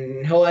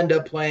seven. He'll end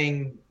up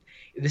playing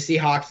the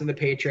Seahawks and the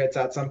Patriots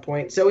at some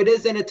point. So it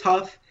isn't it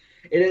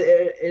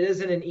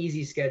isn't an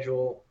easy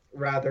schedule,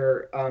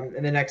 rather,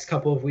 in the next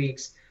couple of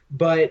weeks.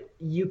 But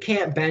you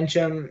can't bench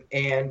him,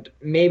 and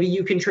maybe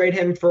you can trade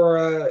him for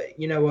a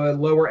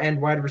lower end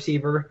wide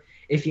receiver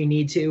if you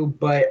need to,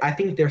 but I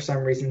think there's some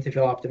reason to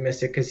feel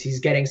optimistic because he's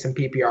getting some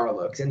PPR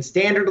looks. In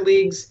standard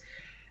leagues,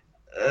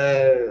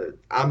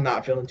 I'm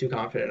not feeling too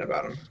confident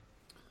about him.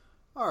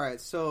 All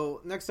right, so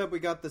next up we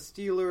got the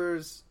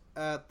Steelers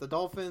at the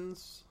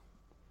Dolphins.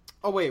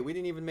 Oh, wait, we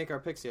didn't even make our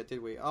picks yet,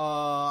 did we?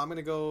 I'm going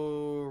to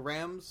go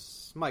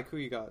Rams. Mike, who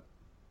you got?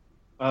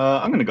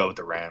 I'm going to go with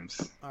the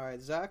Rams. All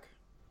right, Zach?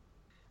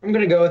 I'm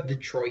going to go with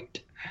Detroit.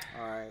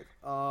 All right.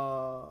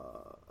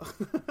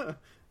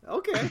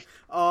 Okay.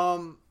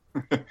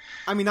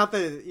 I mean, not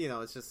that,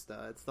 it's just,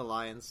 it's the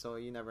Lions, so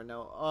you never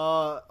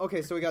know.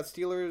 Okay, so we got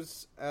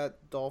Steelers at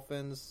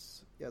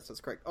Dolphins. Yes,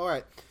 that's correct. All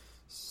right.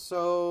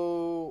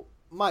 So,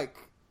 Mike,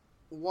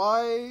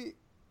 why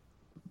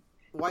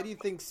do you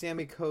think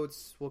Sammy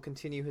Coates will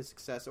continue his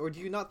success, or do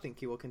you not think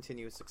he will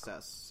continue his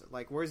success?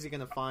 Like, where is he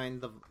going to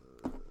find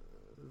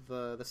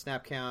the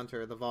snap count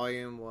or the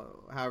volume,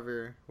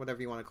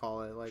 whatever you want to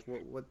call it? Like,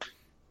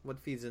 what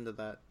feeds into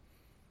that?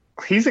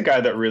 He's a guy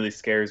that really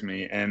scares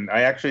me, and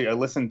I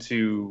listened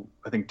to,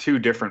 I think, 2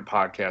 different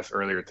podcasts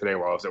earlier today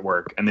while I was at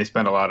work, and they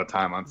spent a lot of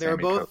time on Sammy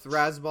Coates. They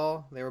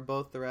were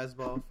both the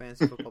Rasball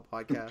Fantasy Football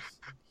podcast.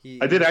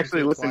 I did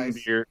actually listen to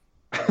your...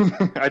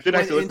 I did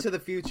actually into the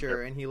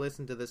future, and he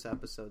listened to this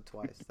episode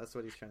twice. That's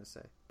what he's trying to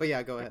say. But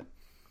yeah, go ahead.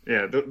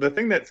 Yeah, the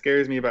thing that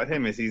scares me about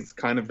him is he's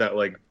kind of that,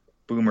 like,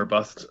 boom or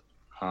bust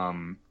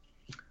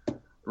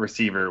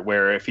receiver,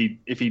 where if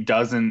he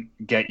doesn't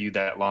get you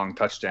that long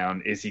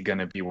touchdown, is he going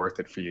to be worth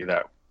it for you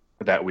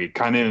that week?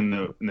 Kind of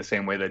in the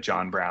same way that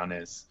John Brown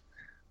is.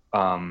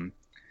 And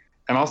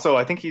also,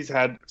 I think he's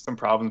had some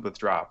problems with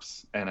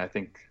drops, and I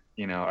think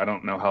I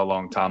don't know how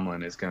long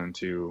Tomlin is going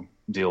to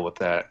deal with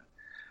that.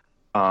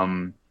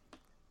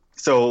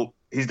 So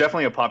he's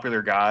definitely a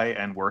popular guy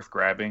and worth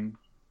grabbing,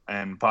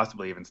 and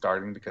possibly even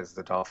starting because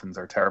the Dolphins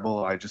are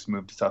terrible. I just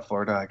moved to South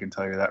Florida. I can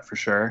tell you that for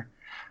sure.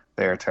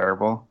 They are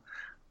terrible.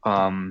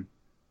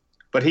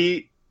 But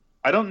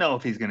I don't know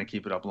if he's going to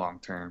keep it up long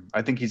term.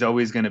 I think he's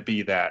always going to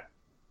be that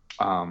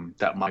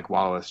Mike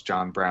Wallace,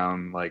 John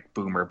Brown, like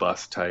boom or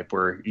bust type,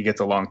 where he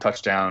gets a long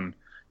touchdown,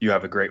 you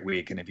have a great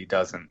week, and if he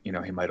doesn't, he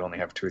might only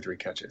have 2 or 3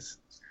 catches.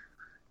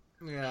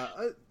 Yeah,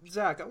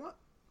 Zach, I want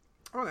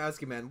to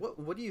ask you, man,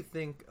 what do you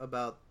think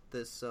about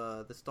this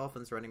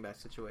Dolphins running back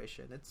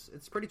situation?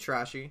 It's pretty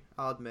trashy,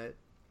 I'll admit.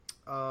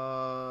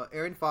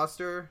 Aaron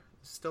Foster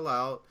is still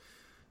out.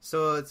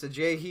 So it's a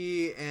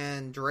Tehol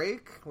and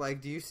Drake.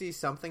 Like, do you see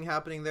something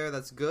happening there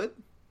that's good?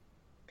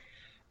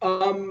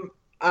 I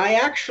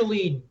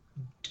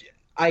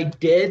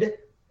did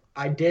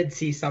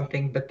see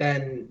something, but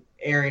then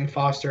Aaron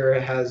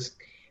Foster has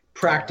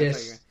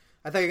practiced.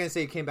 I thought you were going to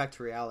say you came back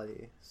to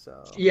reality.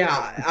 So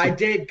yeah, I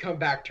did come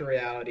back to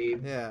reality.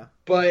 Yeah,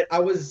 but I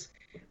was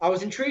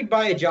intrigued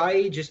by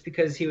Ajayi just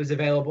because he was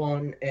available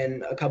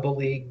in a couple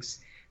leagues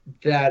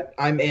that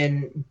I'm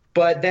in.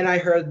 But then I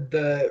heard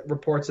the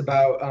reports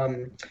about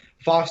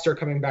Foster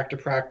coming back to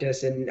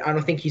practice, and I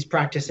don't think he's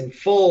practiced in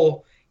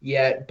full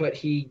yet, but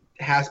he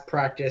has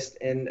practiced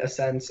in a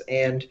sense,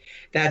 and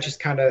that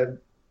just kind of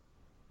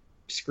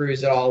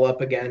screws it all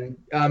up again.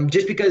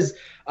 Just because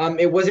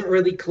it wasn't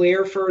really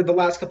clear for the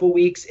last couple of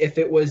weeks if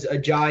it was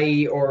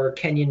Ajayi or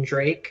Kenyon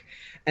Drake.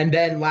 And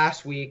then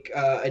last week,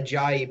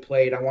 Ajayi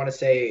played, I want to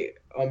say,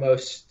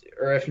 almost,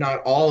 or if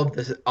not all of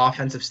the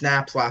offensive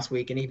snaps last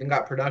week and even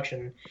got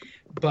production.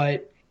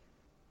 But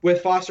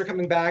with Foster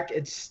coming back,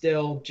 it's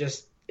still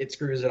just, it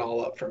screws it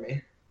all up for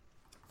me.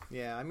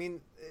 Yeah, I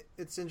mean,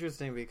 it's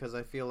interesting because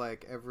I feel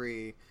like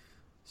every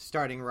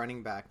starting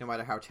running back, no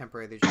matter how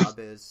temporary the job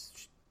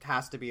is,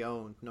 has to be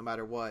owned no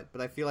matter what.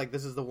 But I feel like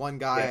this is the one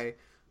guy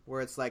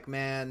where it's like,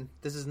 man,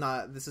 this is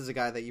a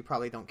guy that you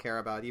probably don't care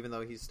about, even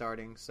though he's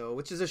starting. So,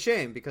 which is a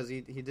shame because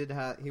he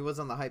was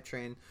on the hype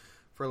train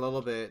for a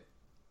little bit.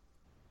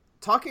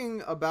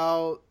 Talking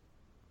about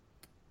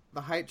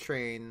the hype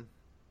train,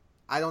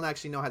 I don't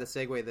actually know how to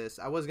segue this.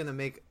 I was gonna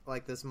make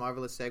like this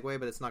marvelous segue,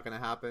 but it's not gonna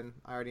happen.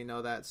 I already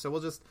know that. So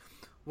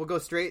we'll go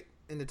straight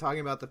into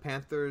talking about the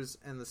Panthers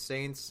and the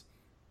Saints.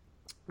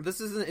 This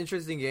is an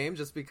interesting game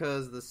just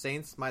because the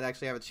Saints might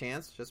actually have a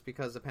chance, just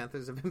because the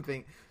Panthers have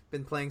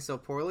been playing so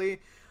poorly. It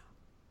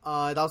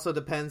also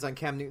depends on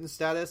Cam Newton's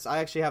status. I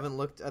actually haven't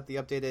looked at the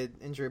updated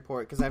injury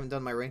report because I haven't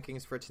done my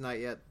rankings for tonight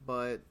yet,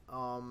 but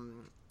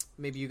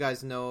maybe you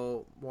guys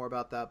know more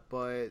about that.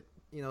 But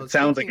it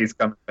sounds like he's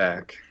coming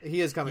back.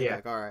 He is coming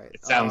back. All right.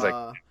 It sounds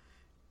like.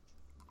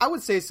 I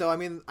would say so. I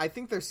mean, I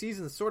think their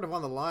season's sort of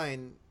on the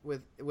line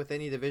with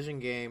any division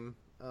game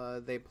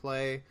they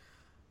play.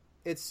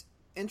 It's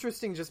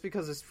interesting just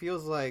because this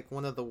feels like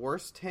one of the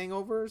worst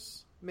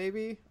hangovers,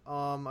 maybe.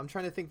 I'm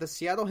trying to think. The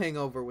Seattle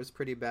hangover was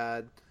pretty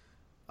bad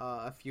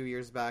a few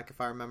years back, if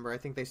I remember. I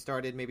think they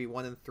started maybe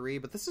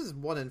 1-3, but this is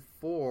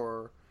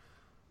 1-4.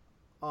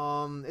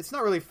 It's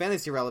not really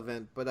fantasy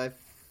relevant, but I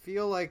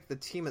feel like the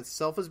team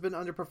itself has been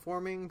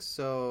underperforming,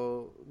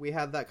 so we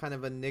have that kind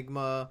of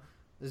enigma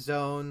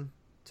zone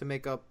to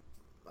make up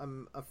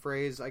a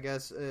phrase, I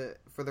guess,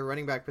 for the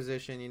running back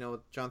position,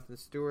 with Jonathan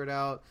Stewart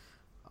out.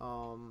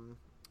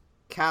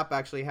 Cap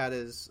actually had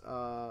his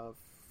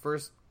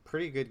first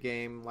pretty good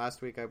game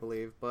last week, I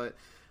believe. But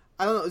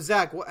I don't know,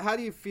 Zach, how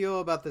do you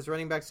feel about this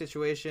running back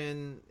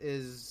situation?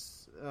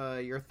 Is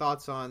your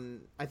thoughts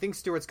on... I think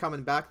Stewart's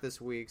coming back this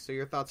week, so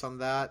your thoughts on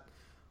that.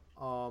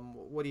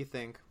 What do you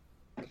think?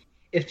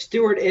 If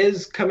Stewart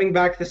is coming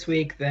back this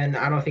week, then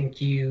I don't think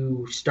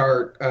you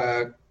start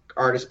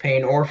Artis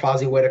Payne or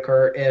Fozzie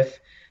Whitaker. If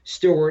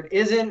Stewart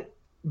isn't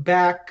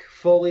back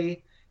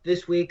fully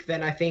this week,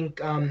 then I think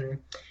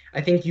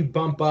you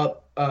bump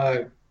up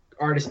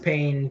Artis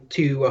Payne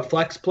to a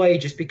flex play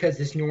just because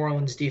this New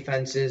Orleans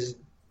defense is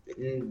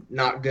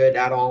not good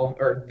at all,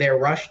 or their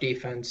rush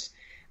defense,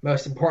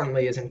 most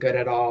importantly, isn't good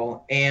at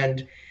all.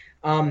 And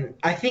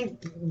I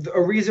think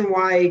a reason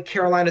why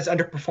Carolina's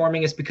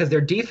underperforming is because their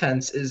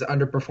defense is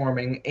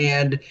underperforming,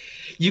 and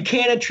you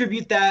can't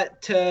attribute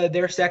that to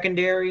their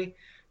secondary,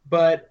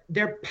 but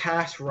their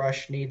pass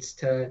rush need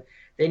to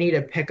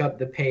pick up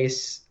the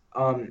pace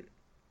on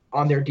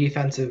their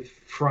defensive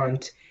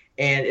front,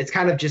 and it's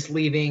kind of just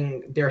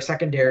leaving their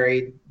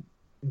secondary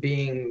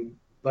being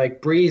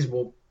like Breeze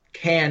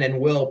can and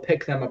will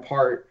pick them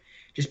apart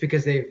just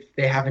because they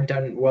haven't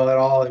done well at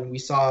all. And we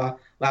saw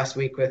last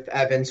week with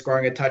Evans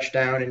scoring a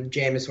touchdown and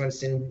Jameis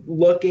Winston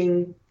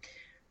looking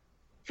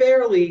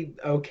fairly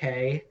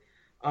okay.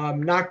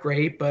 Not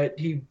great, but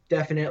he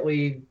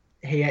definitely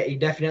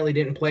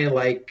didn't play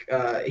like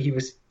he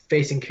was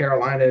facing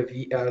Carolina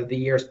the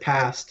years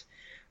past.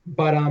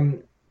 But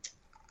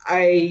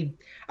I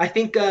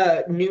think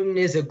Newton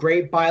is a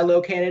great buy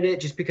low candidate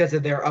just because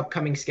of their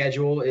upcoming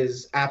schedule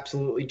is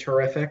absolutely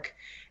terrific.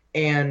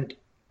 And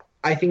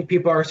I think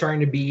people are starting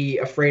to be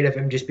afraid of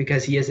him just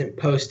because he isn't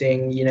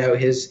posting,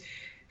 his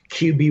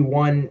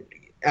QB1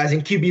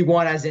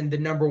 as in the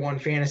number one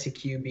fantasy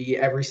QB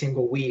every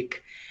single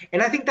week.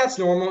 And I think that's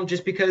normal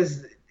just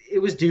because it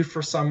was due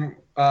for some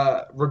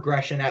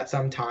regression at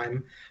some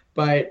time.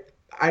 But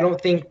I don't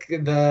think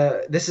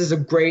this is a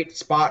great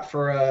spot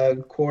for a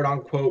quote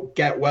unquote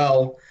get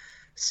well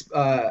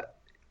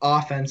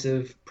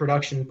offensive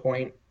production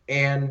point.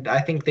 And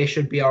I think they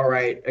should be all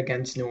right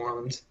against New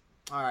Orleans.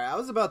 All right, I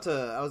was about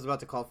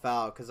to call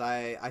foul because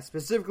I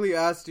specifically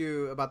asked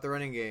you about the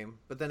running game,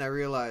 but then I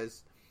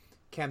realized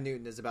Cam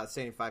Newton is about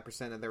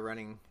 75% of their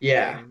running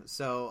game.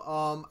 So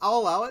I'll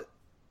allow it.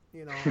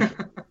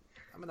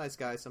 I'm a nice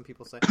guy, some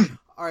people say.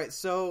 All right,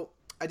 so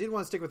I did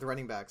want to stick with the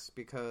running backs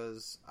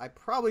because I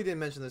probably didn't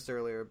mention this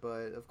earlier,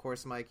 but of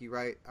course, Mike, you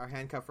write our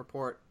Handcuff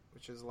Report,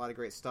 which is a lot of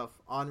great stuff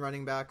on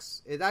running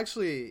backs. It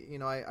actually,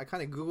 I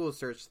kind of Google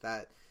searched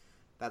that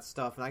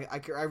stuff, and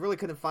I really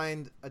couldn't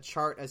find a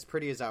chart as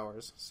pretty as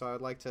ours. So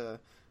I'd like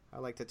to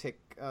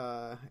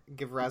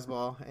give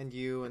Razball and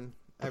you and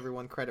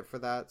everyone credit for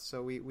that.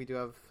 So we do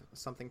have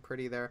something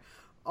pretty there.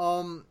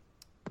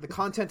 The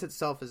content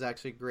itself is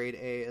actually grade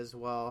A as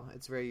well.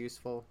 It's very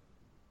useful.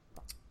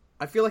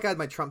 I feel like I had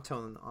my Trump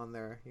tone on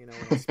there, when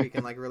I'm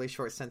speaking like really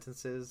short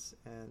sentences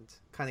and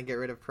kind of get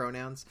rid of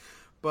pronouns.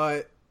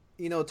 But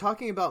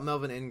talking about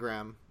Melvin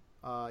Ingram.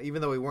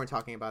 Even though we weren't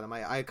talking about him,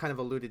 I kind of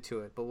alluded to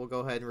it, but we'll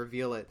go ahead and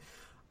reveal it.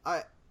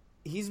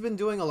 He's been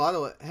doing a lot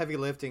of heavy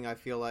lifting, I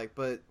feel like,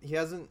 but he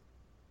hasn't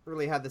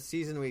really had the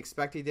season we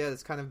expect he did.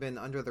 It's kind of been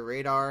under the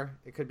radar.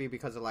 It could be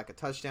because of lack of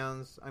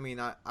touchdowns. I mean,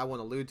 I won't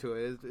allude to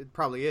it. It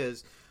probably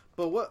is.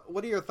 But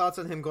what are your thoughts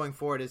on him going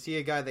forward? Is he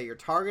a guy that you're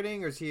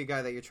targeting, or is he a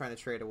guy that you're trying to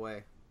trade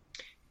away?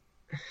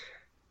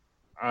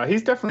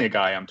 He's definitely a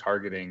guy I'm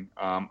targeting.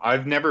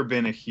 I've never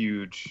been a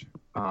huge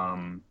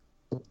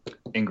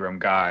Ingram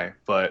guy,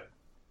 but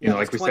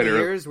like we said earlier,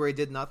 years where he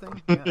did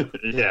nothing. Yeah.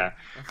 Yeah.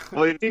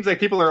 Well, it seems like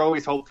people are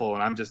always hopeful,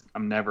 and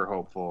I'm never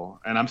hopeful,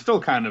 and I'm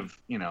still kind of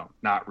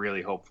not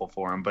really hopeful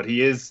for him. But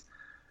he is,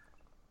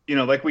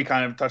 like we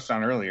kind of touched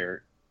on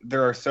earlier,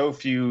 there are so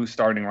few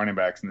starting running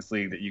backs in this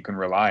league that you can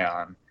rely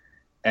on,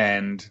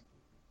 and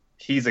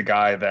he's a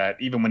guy that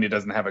even when he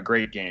doesn't have a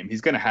great game,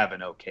 he's going to have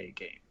an okay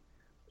game,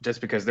 just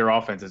because their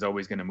offense is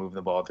always going to move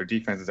the ball, their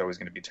defense is always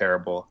going to be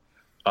terrible.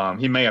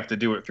 He may have to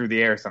do it through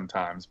the air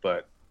sometimes,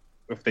 but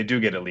if they do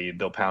get a lead,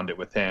 they'll pound it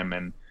with him.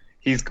 And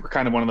he's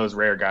kind of one of those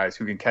rare guys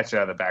who can catch it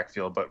out of the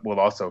backfield, but will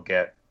also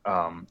get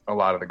a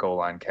lot of the goal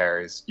line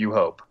carries, you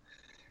hope,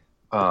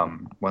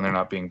 when they're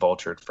not being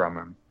vultured from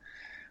him.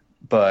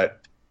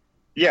 But,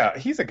 yeah,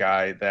 he's a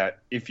guy that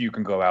if you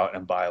can go out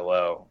and buy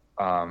low,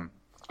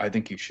 I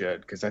think you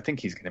should, because I think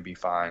he's going to be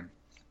fine.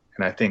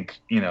 And I think,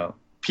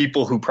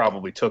 people who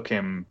probably took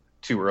him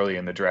too early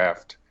in the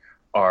draft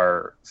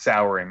are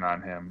souring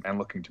on him and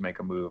looking to make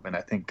a move. And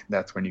I think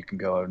that's when you can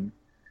go and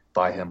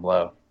buy him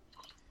low.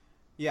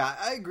 Yeah,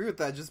 I agree with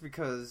that, just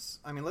because,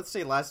 let's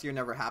say last year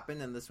never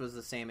happened and this was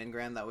the same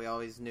Ingram that we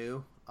always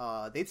knew.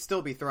 They'd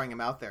still be throwing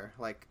him out there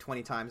like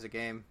 20 times a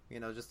game,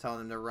 just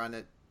telling him to run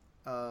it.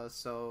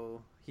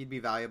 So he'd be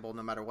valuable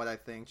no matter what, I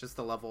think. Just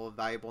the level of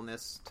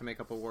valuableness, to make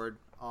up a word.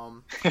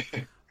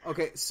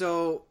 Okay,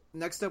 so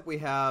next up we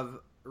have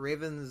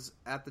Ravens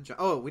at the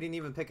Giants. Oh, we didn't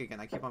even pick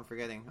again. I keep on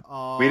forgetting.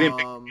 We didn't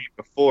pick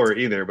before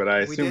either, but I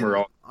assume we're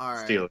all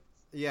right. Steelers.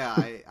 Yeah,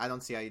 I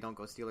don't see how you don't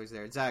go Steelers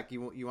there. Zach,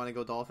 you want to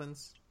go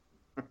Dolphins?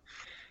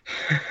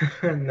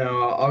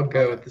 No, I'll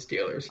go with the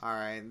Steelers. All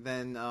right,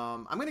 then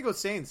I'm going to go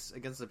Saints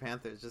against the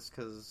Panthers, just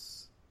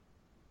because,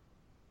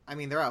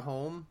 they're at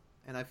home,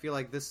 and I feel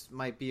like this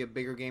might be a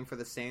bigger game for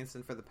the Saints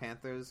than for the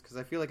Panthers, because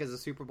I feel like as a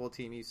Super Bowl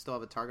team, you still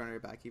have a target on your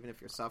back, even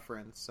if you're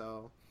suffering.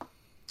 So,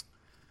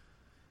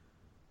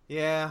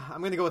 yeah,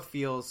 I'm going to go with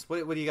Fields.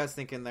 What are you guys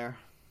thinking there?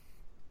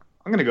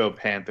 I'm going to go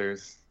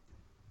Panthers.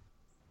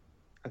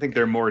 I think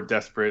they're more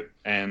desperate,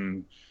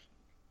 and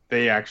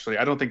I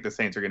don't think the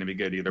Saints are going to be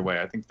good either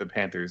way. I think the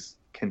Panthers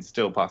can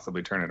still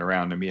possibly turn it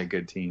around and be a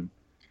good team.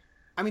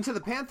 To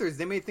the Panthers,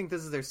 they may think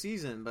this is their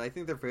season, but I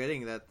think they're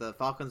forgetting that the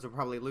Falcons will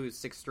probably lose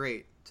 6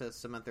 straight to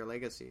cement their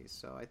legacy.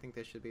 So I think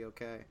they should be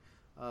okay.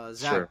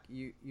 Zach, sure.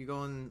 you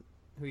going?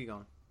 Who are you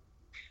going?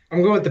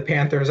 I'm going with the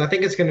Panthers. I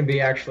think it's going to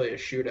be actually a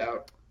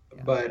shootout,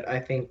 but I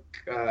think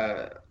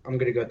I'm going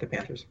to go with the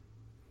Panthers.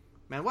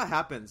 Man, what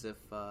happens if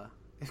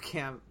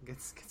Cam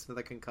gets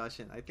another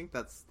concussion? I think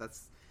that's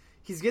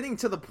he's getting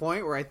to the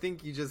point where I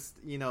think you just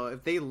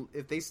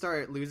if they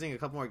start losing a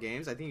couple more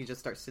games, I think you just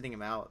start sitting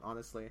him out,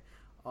 honestly.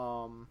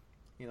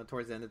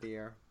 Towards the end of the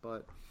year.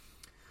 But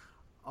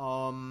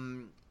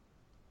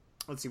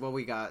let's see what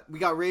we got. We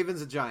got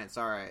Ravens and Giants.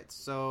 All right.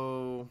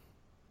 So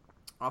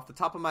off the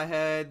top of my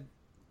head,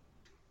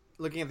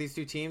 looking at these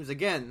two teams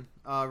again,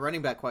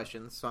 running back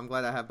questions. So I'm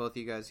glad I have both of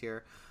you guys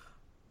here.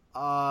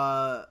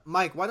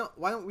 Mike, why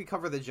don't we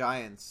cover the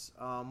Giants?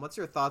 What's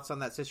your thoughts on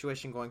that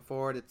situation going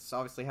forward? It's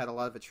obviously had a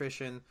lot of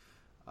attrition.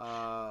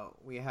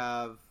 We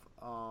have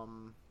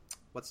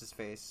what's his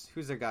face?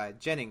 Who's their guy?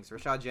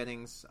 Rashad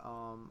Jennings.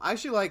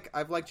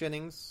 I've liked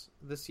Jennings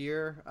this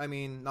year.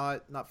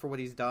 Not for what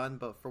he's done,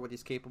 but for what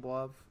he's capable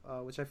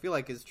of, which I feel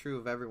like is true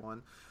of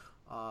everyone.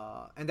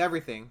 And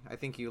everything. I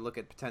think you look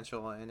at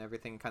potential and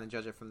everything and kind of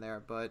judge it from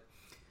there. But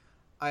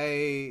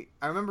I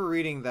remember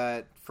reading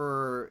that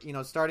for,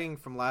 starting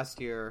from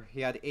last year,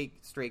 he had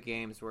 8 straight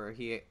games where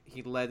he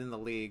led in the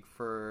league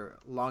for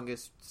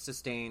longest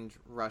sustained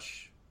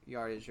rush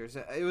yardage.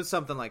 It was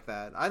something like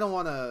that. I don't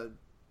want to,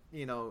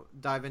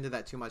 dive into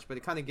that too much, but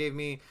it kind of gave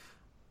me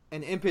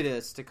an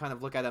impetus to kind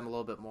of look at him a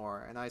little bit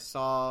more. And I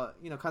saw,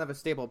 kind of a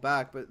stable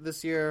back, but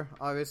this year,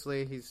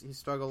 obviously, he's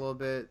struggled a little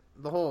bit.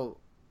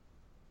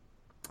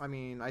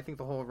 I think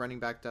the whole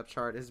running back depth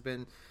chart has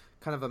been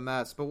kind of a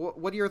mess. But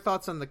what are your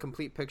thoughts on the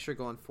complete picture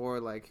going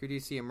forward? Like, who do you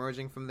see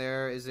emerging from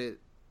there? Do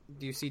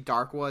you see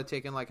Darkwa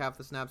taking like half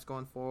the snaps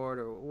going forward,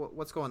 or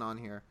what's going on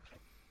here?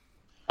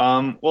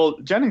 Well,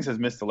 Jennings has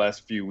missed the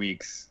last few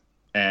weeks,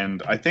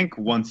 and I think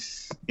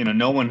once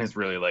no one has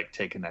really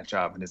taken that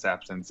job in his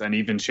absence, and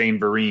even Shane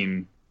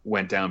Vereen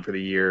went down for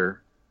the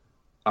year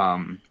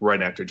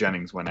right after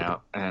Jennings went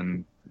out,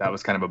 and that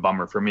was kind of a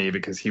bummer for me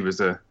because he was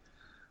a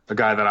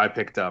guy that I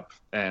picked up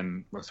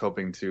and was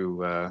hoping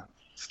to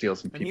steal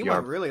some PPR. And he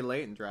went really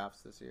late in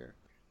drafts this year.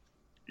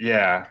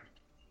 Yeah,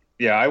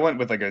 I went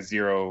with a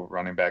 0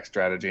 running back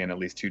strategy in at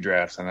least 2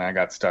 drafts, and I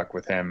got stuck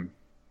with him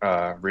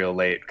real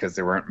late because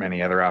there weren't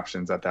many other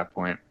options at that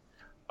point.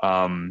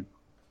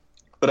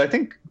 But I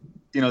think,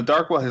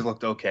 Darkwa has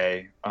looked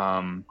okay,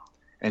 and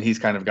he's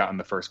kind of gotten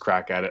the first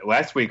crack at it.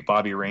 Last week,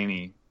 Bobby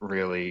Rainey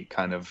really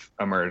kind of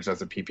emerged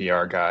as a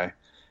PPR guy,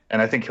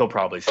 and I think he'll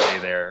probably stay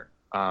there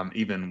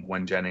even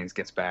when Jennings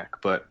gets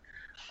back. But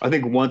I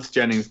think once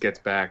Jennings gets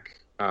back,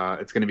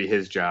 it's going to be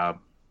his job.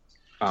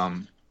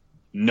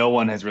 No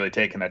one has really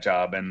taken that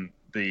job, and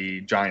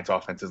the Giants'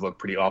 offenses look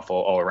pretty awful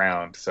all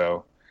around,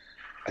 so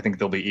I think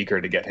they'll be eager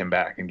to get him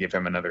back and give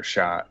him another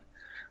shot.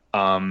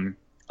 I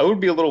would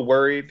be a little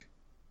worried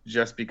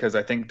just because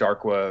I think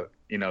Darkwa,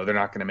 they're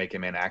not going to make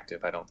him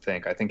inactive, I don't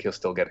think. I think he'll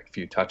still get a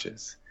few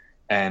touches.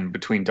 And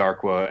between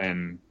Darkwa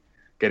and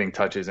getting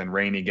touches and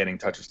Rainey getting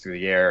touches through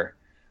the air,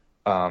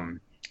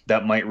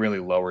 that might really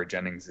lower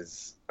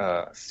Jennings'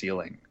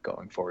 ceiling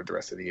going forward the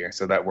rest of the year.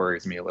 So that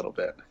worries me a little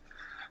bit.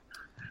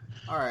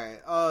 All right.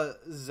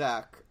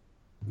 Zach,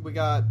 we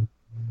got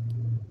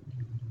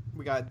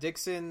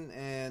Dixon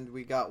and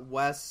we got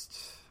West.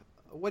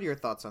 What are your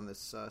thoughts on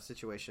this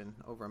situation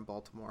over in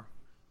Baltimore?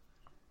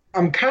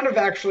 I'm kind of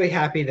actually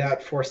happy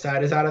that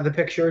Forsett is out of the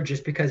picture,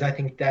 just because I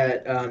think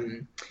that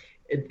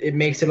it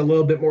makes it a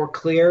little bit more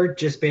clear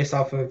just based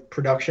off of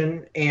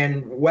production.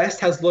 And West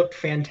has looked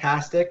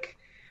fantastic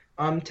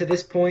to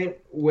this point,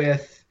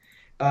 with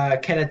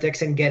Kenneth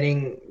Dixon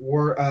getting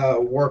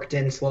worked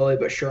in slowly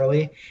but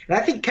surely. And I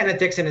think Kenneth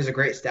Dixon is a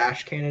great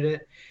stash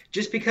candidate,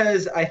 just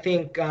because I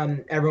think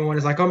everyone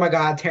is like, oh my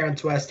God,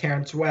 Terrence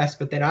West.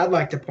 But then I'd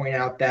like to point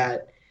out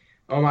that,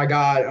 oh my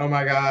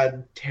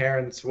God,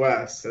 Terrence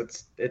West.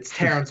 It's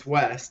Terrence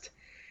West.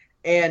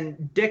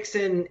 And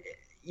Dixon,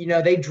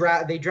 they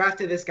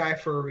drafted this guy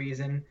for a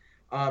reason.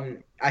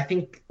 I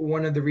think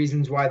one of the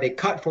reasons why they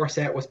cut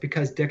Forsett was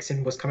because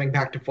Dixon was coming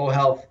back to full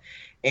health,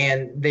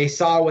 and they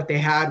saw what they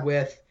had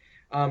with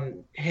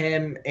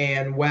him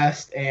and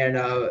West and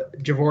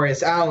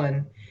Javorius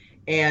Allen,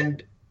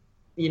 and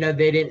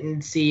they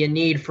didn't see a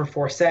need for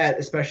Forsett,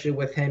 especially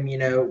with him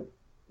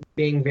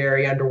being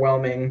very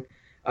underwhelming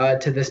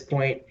to this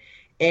point.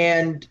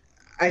 And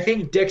I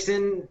think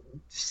Dixon,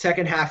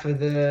 second half of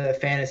the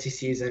fantasy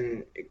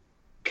season,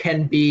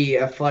 can be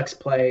a flex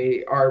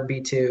play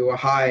RB2, a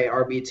high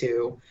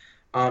RB2.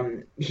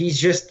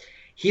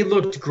 He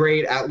looked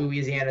great at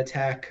Louisiana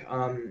Tech.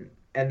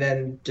 And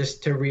then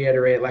just to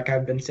reiterate, like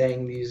I've been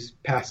saying these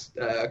past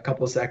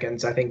couple of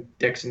seconds, I think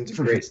Dixon's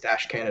a great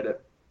stash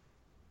candidate.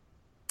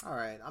 All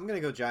right, I'm gonna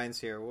go Giants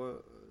here.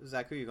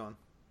 Zach, who are you going?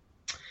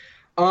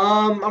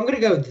 I'm gonna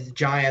go with the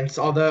Giants,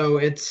 although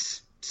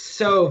it's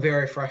so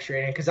very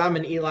frustrating because I'm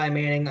an Eli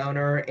Manning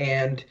owner,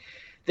 and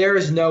there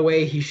is no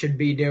way he should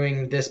be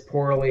doing this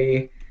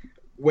poorly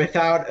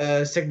without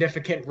a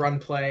significant run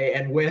play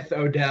and with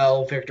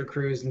Odell, Victor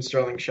Cruz, and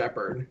Sterling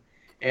Shepard.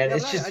 And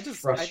it's just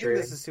frustrating. I think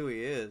this is who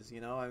he is,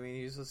 I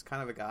mean, he's just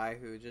kind of a guy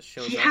who just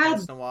shows up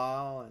once in a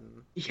while.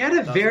 And he had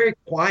a very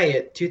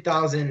quiet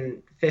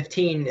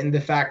 2015 in the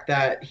fact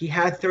that he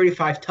had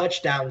 35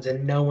 touchdowns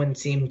and no one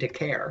seemed to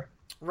care.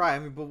 Right, I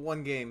mean, but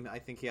one game, I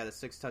think he had a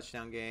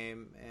 6-touchdown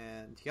game,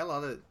 and he had a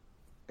lot of...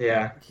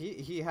 Yeah.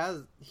 He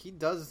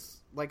does,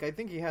 like, I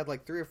think he had,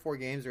 like, 3 or 4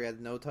 games where he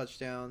had no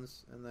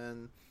touchdowns, and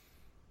then,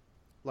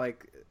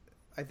 like,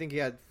 I think he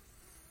had...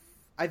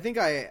 I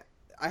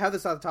have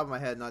this off the top of my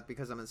head, not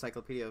because I'm an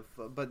encyclopedia,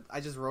 but I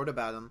just wrote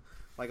about him,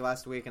 like,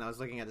 last week, and I was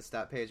looking at his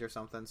stat page or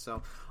something,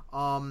 so...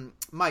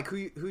 Mike, who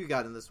you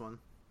got in this one?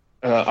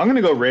 I'm going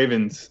to go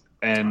Ravens.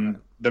 And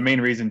the main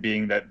reason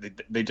being that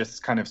they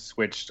just kind of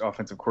switched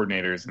offensive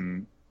coordinators.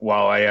 And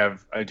while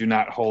I do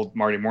not hold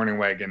Marty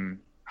Mornhinweg in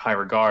high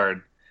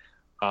regard,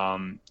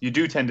 you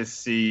do tend to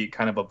see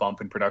kind of a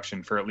bump in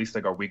production for at least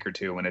like a week or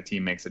two when a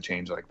team makes a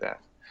change like that.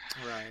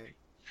 Right.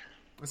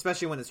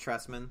 Especially when it's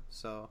Tressman.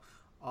 So,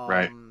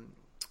 right.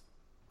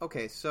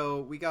 Okay,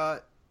 so we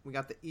got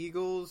the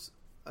Eagles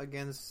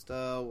against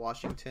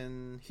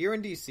Washington here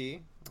in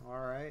DC. All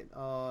right.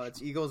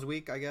 It's Eagles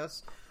week, I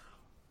guess.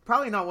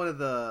 Probably not one of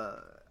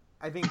the...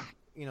 I think,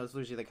 it's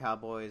usually the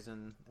Cowboys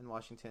and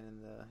Washington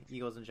and the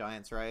Eagles and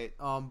Giants, right?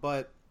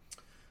 But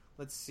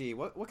let's see.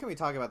 What can we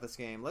talk about this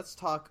game? Let's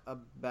talk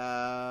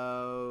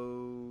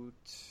about...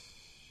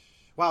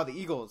 Wow, the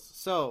Eagles.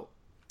 So,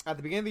 at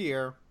the beginning of the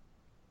year,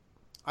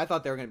 I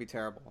thought they were going to be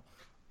terrible.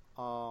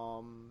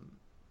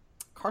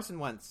 Carson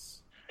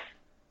Wentz.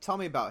 Tell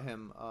me about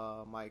him,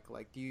 Mike.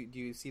 Like, do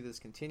you see this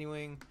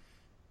continuing?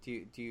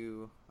 Do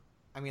you...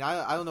 I mean,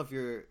 I don't know if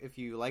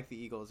you like the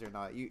Eagles or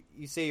not.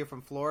 You say you're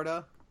from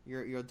Florida.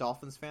 You're a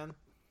Dolphins fan.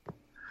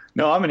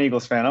 No, I'm an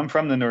Eagles fan. I'm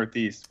from the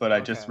Northeast, but I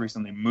just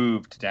recently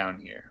moved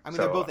down here. I mean,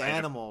 they're both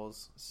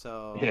animals,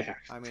 so yeah.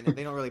 I mean,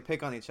 they don't really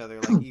pick on each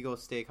other. Like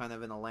Eagles stay kind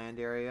of in a land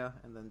area,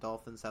 and then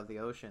Dolphins have the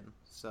ocean.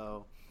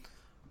 So,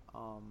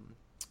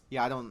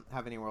 yeah, I don't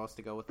have anywhere else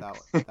to go with that.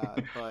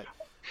 But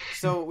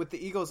so with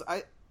the Eagles,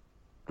 I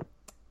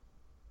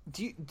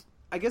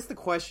guess the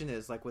question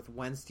is, like, with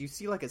Wentz, do you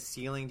see, like, a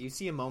ceiling? Do you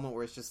see a moment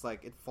where it's just,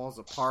 like, it falls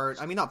apart?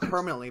 I mean, not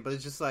permanently, but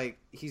it's just, like,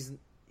 he's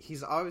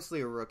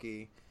obviously a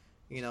rookie,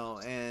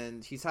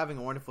 and he's having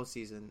a wonderful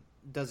season.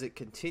 Does it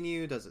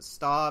continue? Does it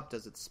stop?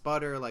 Does it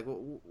sputter? Like,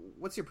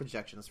 what's your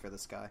projections for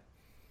this guy?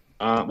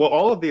 Well,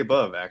 all of the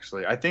above,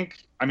 actually. I'm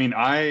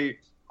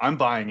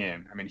buying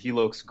in. I mean, he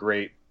looks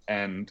great,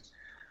 and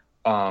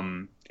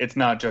it's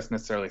not just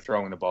necessarily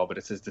throwing the ball, but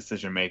it's his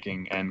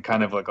decision-making and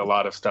kind of, like, a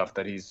lot of stuff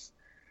that he's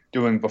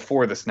doing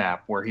before the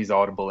snap where he's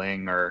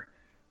audibling or,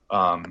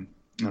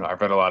 I've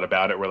read a lot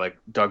about it where like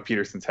Doug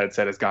Peterson's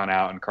headset has gone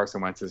out and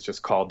Carson Wentz has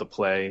just called the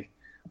play.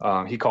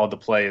 He called the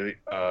play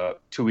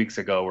 2 weeks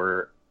ago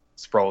where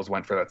Sproles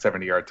went for that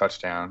 70-yard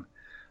touchdown.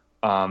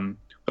 But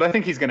I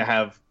think he's going to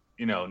have,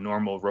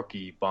 normal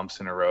rookie bumps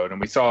in a road.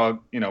 And we saw,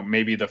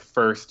 maybe the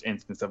first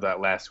instance of that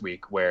last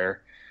week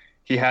where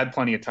he had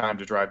plenty of time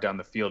to drive down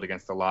the field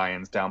against the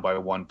Lions down by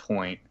 1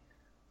 point.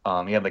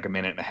 He had like a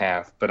minute and a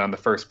half, but on the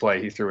first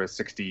play, he threw a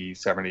 60,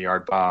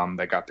 70-yard bomb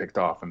that got picked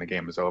off and the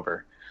game was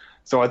over.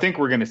 So I think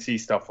we're going to see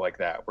stuff like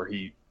that where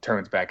he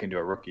turns back into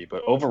a rookie.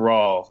 But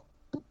overall,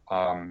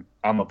 I'm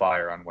a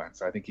buyer on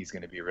Wentz. I think he's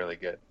going to be really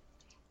good.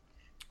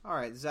 All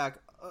right, Zach,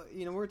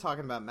 we were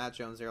talking about Matt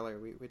Jones earlier.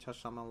 We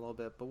touched on him a little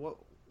bit, but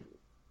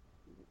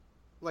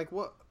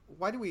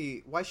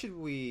why should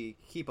we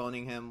keep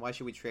owning him? Why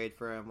should we trade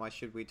for him? Why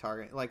should we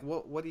target? Like,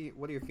 what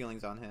are your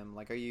feelings on him?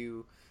 Like, do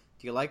you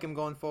like him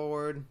going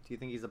forward? Do you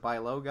think he's a buy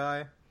low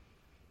guy?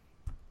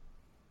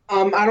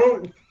 I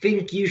don't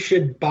think you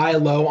should buy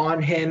low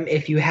on him.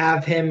 If you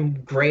have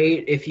him,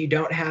 great. If you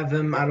don't have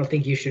him, I don't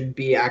think you should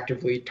be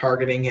actively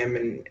targeting him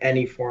in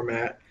any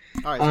format.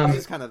 All right, so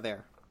he's kind of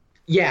there.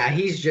 Yeah,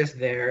 he's just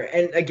there.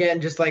 And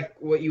again, just like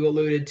what you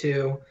alluded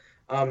to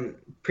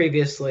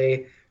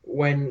previously,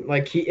 when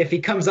if he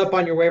comes up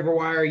on your waiver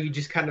wire, you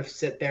just kind of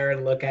sit there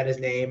and look at his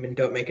name and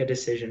don't make a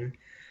decision.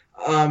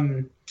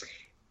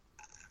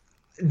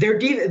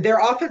 Their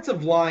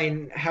offensive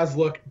line has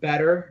looked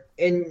better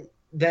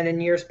than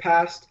in years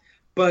past,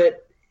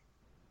 but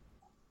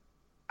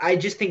I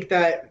just think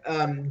that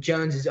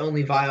Jones is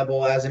only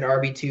viable as an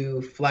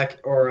RB2 flex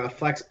or a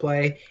flex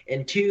play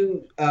in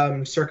two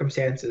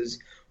circumstances.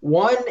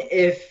 One,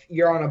 if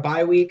you're on a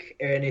bye week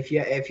and if you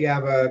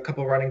have a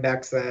couple running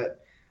backs that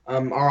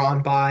are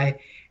on bye.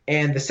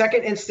 And the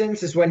second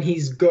instance is when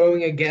he's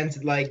going against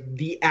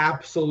the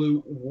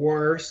absolute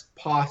worst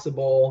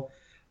possible,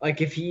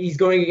 if he's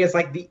going against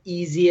the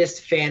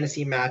easiest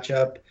fantasy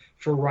matchup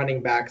for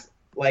running backs.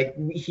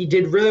 He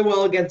did really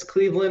well against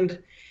Cleveland,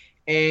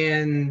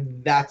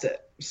 and that's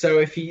it. So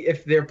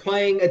if they're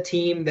playing a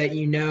team that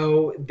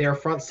their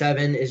front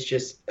seven is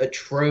just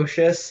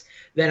atrocious,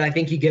 then I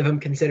think you give him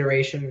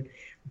consideration.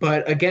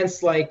 But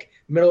against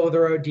middle of the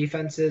road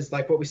defenses,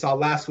 like what we saw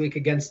last week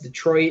against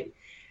Detroit,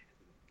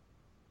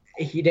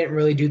 he didn't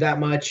really do that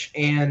much,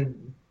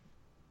 and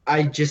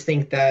I just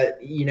think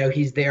that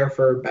he's there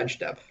for bench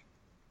depth.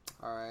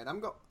 All right,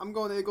 I'm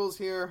going Eagles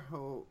here.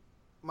 Oh,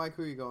 Mike,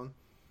 who are you going?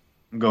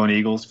 I'm going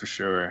Eagles for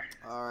sure.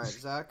 All right,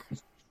 Zach.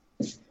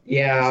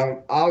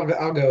 Yeah, I'll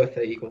go with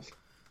the Eagles.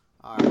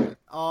 All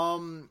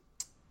right.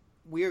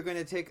 We are going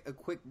to take a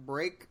quick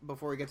break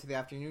before we get to the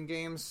afternoon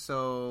games,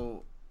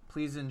 so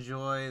please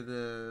enjoy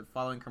the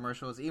following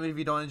commercials. Even if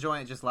you don't enjoy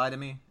it, just lie to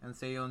me and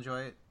say you'll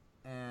enjoy it,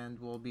 and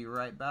we'll be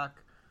right back.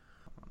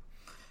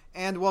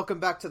 And welcome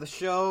back to the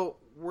show.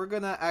 We're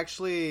going to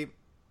actually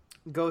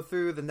go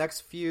through the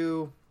next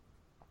few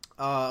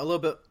a little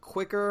bit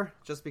quicker,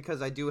 just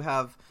because I do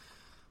have,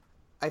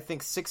 I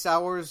think, 6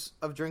 hours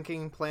of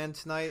drinking planned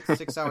tonight,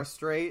 6 hours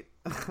straight.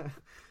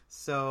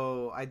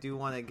 So I do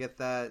want to get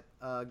that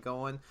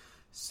going.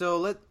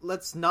 So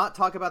let's not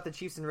talk about the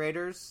Chiefs and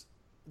Raiders,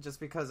 just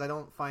because I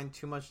don't find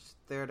too much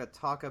there to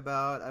talk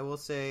about. I will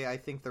say I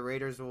think the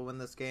Raiders will win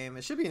this game.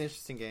 It should be an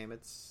interesting game.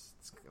 It's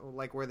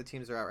like where the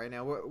teams are at right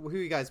now. Who are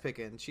you guys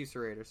picking, Chiefs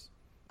or Raiders?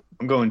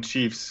 I'm going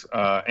Chiefs.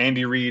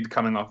 Andy Reid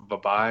coming off of a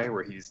bye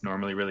where he's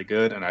normally really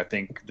good, and I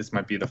think this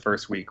might be the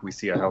first week we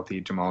see a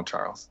healthy Jamal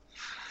Charles.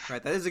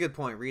 Right, that is a good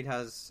point. Reid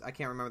has, I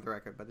can't remember the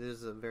record, but it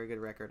is a very good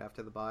record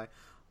after the bye.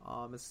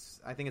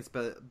 I think it's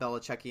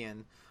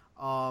Belichickian.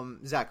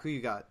 Zach, who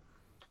you got?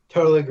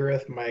 Totally agree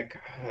with Mike.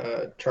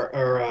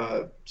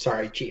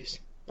 Chiefs.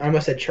 I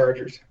almost said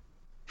Chargers.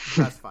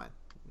 That's fine.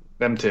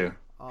 Them too.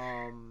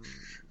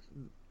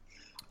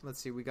 Let's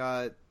see. We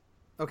got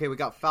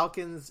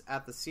Falcons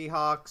at the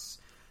Seahawks.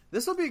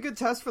 This will be a good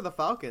test for the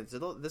Falcons.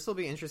 This will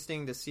be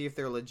interesting to see if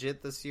they're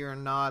legit this year or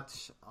not.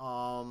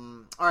 All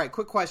right,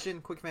 quick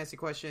fantasy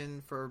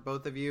question for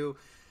both of you.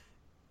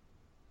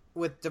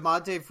 With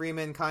Devontae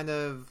Freeman kind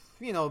of,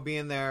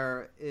 being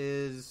there,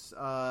 is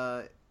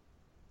what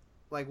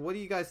do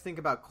you guys think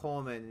about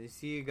Coleman? Is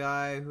he a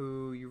guy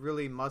who you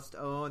really must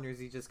own, or is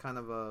he just kind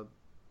of a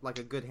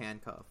good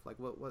handcuff?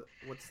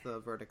 What's the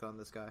verdict on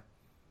this guy?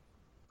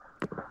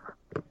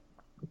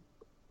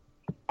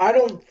 I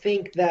don't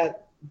think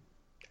that.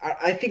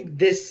 I think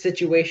this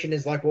situation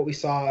is like what we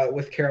saw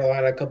with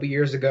Carolina a couple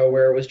years ago,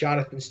 where it was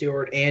Jonathan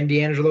Stewart and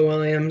D'Angelo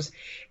Williams,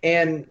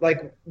 and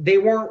they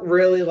weren't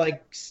really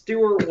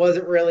Stewart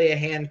wasn't really a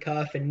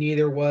handcuff, and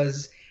neither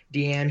was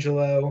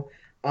D'Angelo.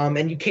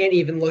 And you can't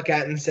even look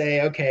at it and say,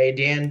 okay,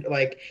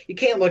 you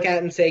can't look at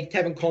it and say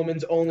Tevin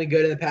Coleman's only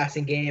good in the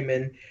passing game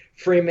and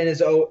Freeman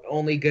is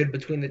only good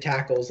between the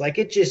tackles.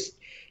 It just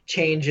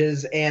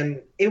changes,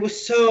 and it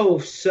was so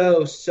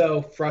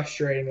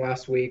frustrating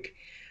last week.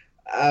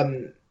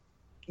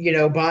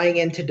 Buying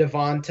into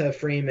Devonta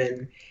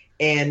Freeman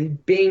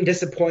and being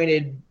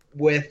disappointed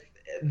with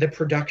the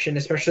production,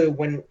 especially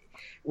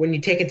when you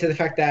take into the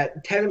fact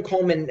that Tevin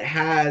Coleman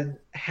had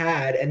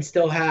and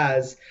still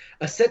has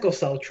a sickle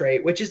cell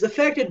trait, which is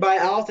affected by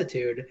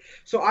altitude.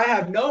 So I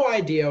have no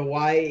idea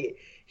why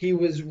he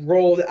was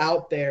rolled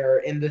out there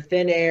in the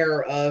thin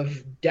air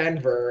of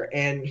Denver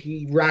and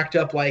he racked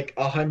up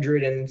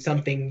 100 and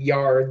something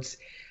yards.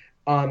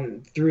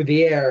 through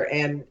the air,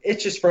 and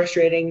it's just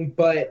frustrating.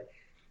 But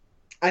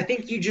I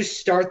think you just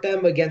start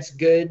them against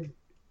good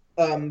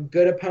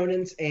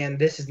opponents, and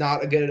this is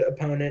not a good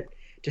opponent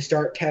to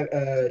start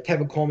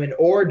Tevin Coleman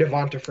or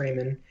Devonta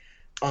Freeman.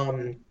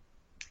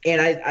 And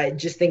I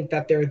just think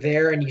that they're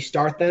there and you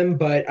start them,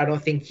 but I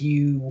don't think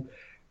you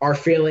are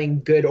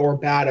feeling good or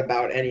bad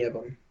about any of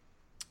them.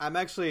 I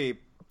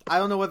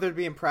don't know whether to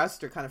be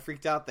impressed or kind of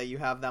freaked out that you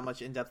have that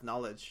much in-depth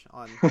knowledge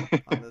on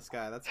this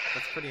guy. That's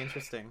pretty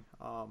interesting.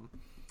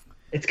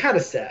 It's kind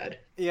of sad.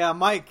 Yeah,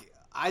 Mike,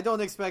 I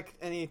don't expect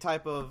any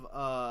type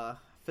of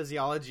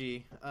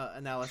physiology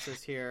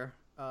analysis here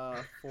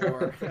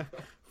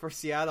for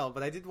Seattle,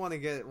 but I did want to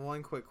get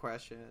one quick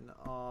question.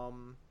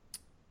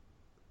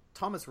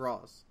 Thomas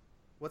Rawls,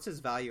 what's his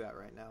value at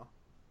right now?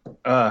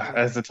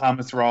 As the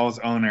Thomas Rawls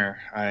owner,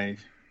 I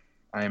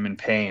am in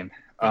pain.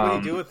 What do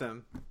you do with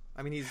him?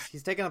 I mean,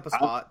 he's taking up a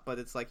spot, but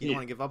it's like you don't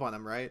want to give up on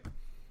him, right?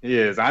 He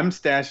is. I'm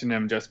stashing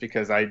him just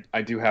because I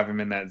do have him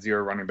in that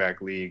 0 running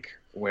back league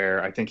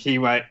where I think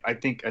I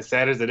think as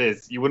sad as it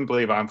is, you wouldn't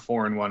believe I'm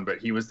 4-1, but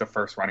he was the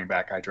first running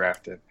back I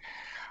drafted.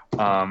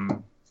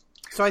 So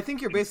I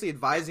think you're basically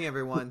advising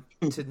everyone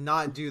to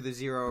not do the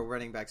 0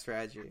 running back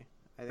strategy.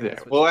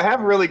 Well, I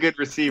have really good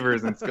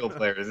receivers and skill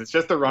players. It's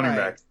just the running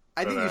backs.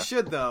 I think you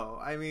should, though.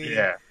 I mean,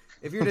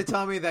 if you're to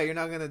tell me that you're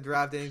not going to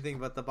draft anything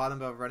but the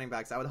bottom of running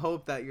backs, I would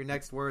hope that your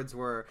next words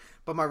were,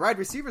 but my wide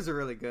receivers are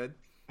really good.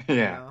 Yeah. You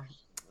know?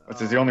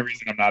 Which is the only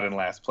reason I'm not in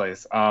last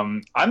place.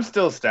 I'm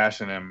still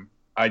stashing him.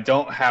 I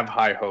don't have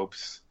high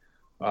hopes,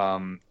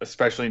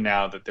 especially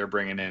now that they're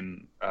bringing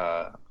in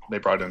they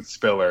brought in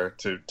Spiller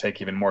to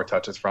take even more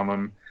touches from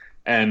him,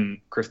 and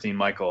Christine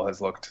Michael has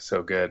looked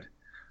so good.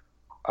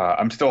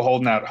 I'm still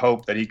holding out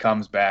hope that he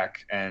comes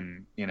back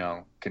and,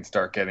 can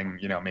start getting,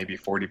 maybe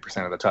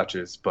 40% of the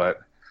touches.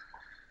 But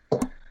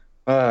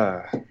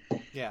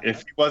if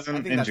he wasn't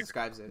I think that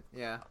describes it.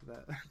 Yeah.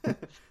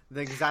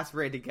 The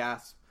exasperated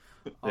gasp.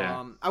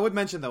 Yeah. I would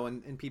mention, though,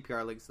 in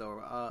PPR leagues, though,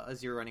 a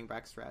 0 running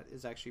back strat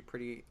is actually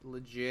pretty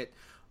legit.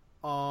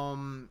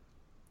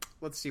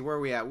 Let's see, where are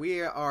we at?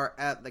 We are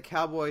at the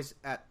Cowboys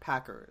at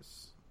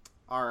Packers.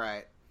 All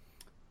right.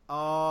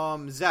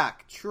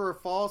 Zach, true or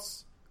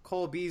false?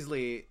 Cole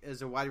Beasley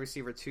is a wide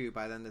receiver 2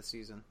 by the end of the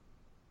season.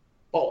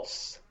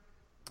 False.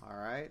 All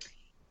right.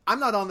 I'm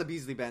not on the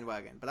Beasley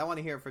bandwagon, but I want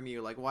to hear from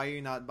you. Like, why are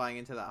you not buying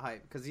into that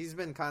hype? Because he's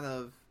been kind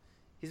of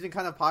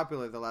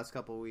popular the last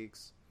couple of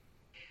weeks.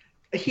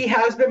 He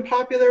has been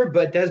popular,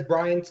 but Des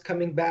Bryant's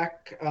coming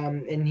back,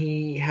 and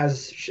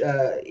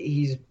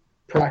he's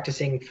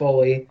practicing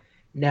fully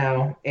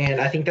now, and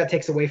I think that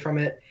takes away from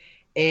it.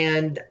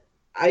 And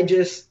I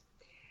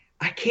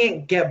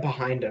can't get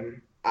behind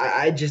him.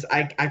 I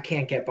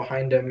can't get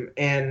behind him,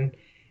 and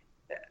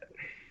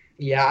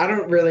yeah, I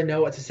don't really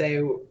know what to say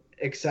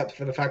except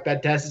for the fact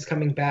that Des is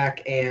coming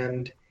back,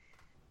 and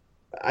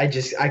I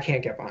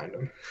can't get behind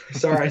him.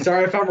 Sorry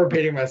if I'm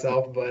repeating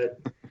myself, but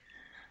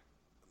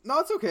no,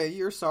 it's okay.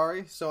 You're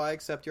sorry, so I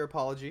accept your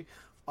apology.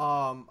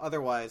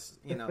 Otherwise,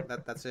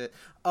 that's it.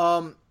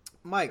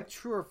 Mike,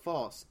 true or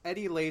false?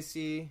 Eddie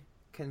Lacy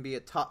can be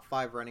a top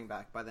 5 running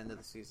back by the end of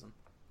the season.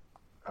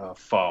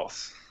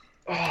 False.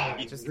 Oh,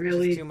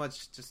 really?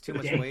 Just too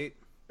much weight.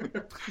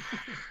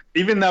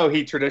 Even though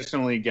he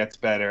traditionally gets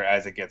better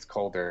as it gets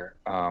colder,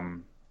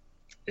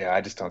 I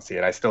just don't see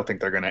it. I still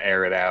think they're going to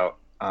air it out,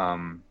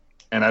 and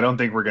I don't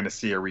think we're going to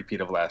see a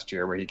repeat of last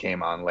year where he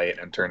came on late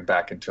and turned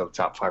back into a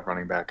top 5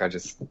 running back. I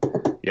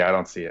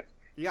don't see it.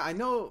 Yeah, I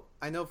know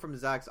from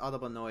Zach's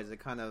audible noise, it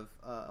kind of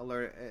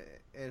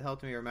it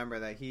helped me remember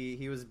that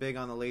he was big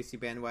on the Lacy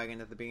bandwagon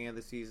at the beginning of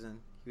the season.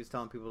 He was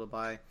telling people to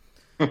buy.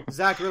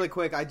 Zach, really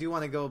quick, I do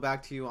want to go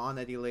back to you on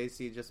Eddie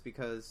Lacy just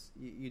because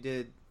you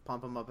did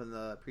pump him up in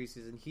the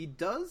preseason. He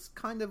does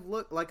kind of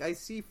look like I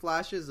see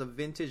flashes of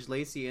vintage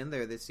Lacy in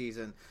there this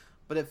season,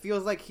 but it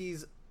feels like he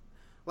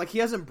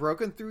hasn't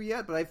broken through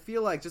yet, but I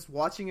feel like just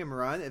watching him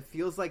run, it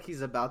feels like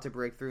he's about to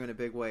break through in a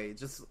big way.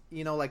 Just,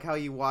 like how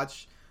you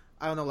watch,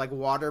 I don't know, like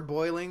water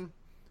boiling,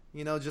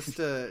 just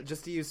to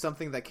use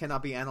something that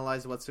cannot be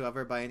analyzed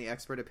whatsoever by any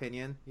expert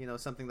opinion,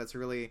 something that's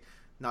really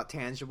not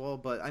tangible.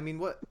 But I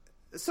mean,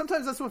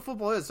 sometimes that's what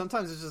football is.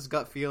 Sometimes it's just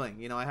gut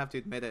feeling, I have to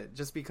admit it,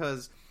 just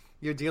because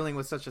you're dealing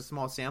with such a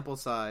small sample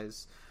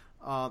size.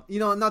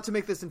 Not to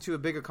make this into a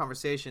bigger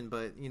conversation,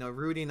 but,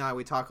 Rudy and I,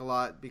 we talk a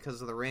lot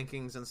because of the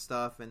rankings and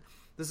stuff. And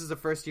this is the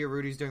first year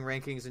Rudy's doing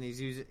rankings, and he's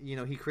using,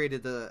 he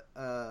created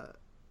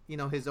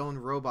his own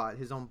robot,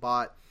 his own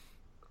bot,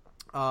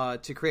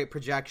 to create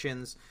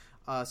projections,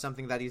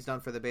 something that he's done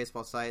for the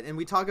baseball site. And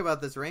we talk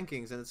about this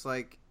rankings, and it's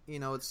like,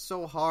 it's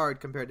so hard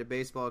compared to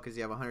baseball because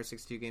you have a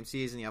 162 game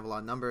season, you have a lot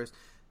of numbers,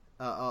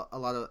 a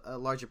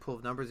larger pool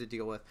of numbers to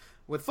deal with.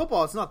 With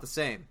football, it's not the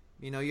same.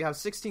 You have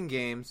 16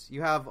 games,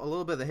 you have a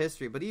little bit of the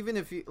history, but even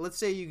if let's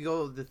say you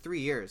go the 3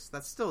 years,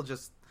 that's still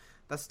just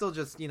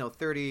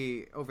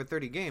 30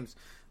 games.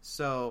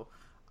 So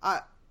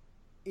I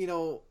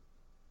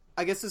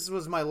guess this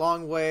was my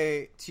long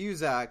way to you,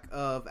 Zach,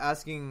 of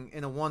asking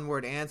in a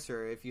 1-word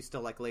answer if you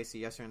still like Lacy,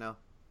 yes or no?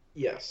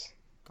 Yes.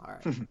 All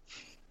right.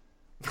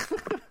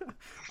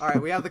 All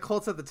right, we have the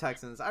Colts at the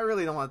Texans. I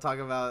really don't want to talk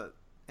about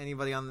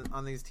anybody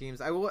on these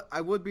teams. I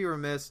would be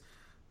remiss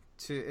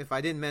if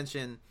I didn't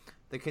mention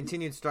the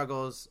continued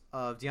struggles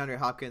of DeAndre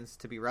Hopkins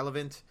to be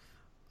relevant.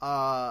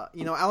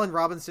 Allen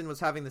Robinson was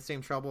having the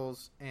same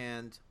troubles,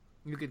 and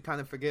you could kind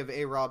of forgive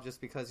A-Rob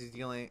just because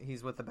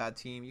he's with a bad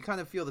team. You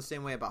kind of feel the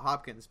same way about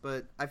Hopkins,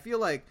 but I feel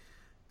like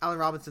Allen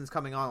Robinson's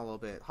coming on a little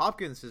bit.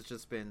 Hopkins has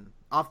just been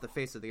off the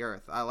face of the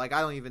earth. I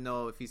don't even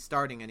know if he's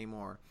starting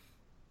anymore.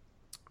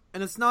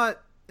 And it's not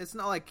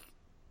like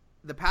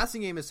the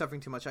passing game is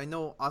suffering too much. I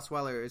know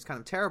Osweiler is kind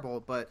of terrible,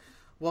 but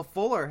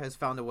Fuller has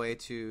found a way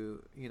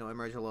to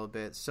emerge a little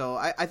bit. So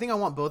I think I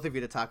want both of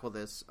you to tackle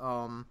this.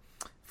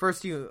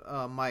 First,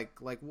 Mike.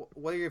 Like,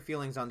 what are your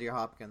feelings on DeAndre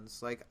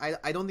Hopkins? Like,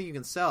 I don't think you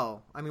can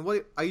sell. I mean,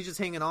 what are you just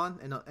hanging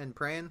on and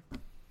praying?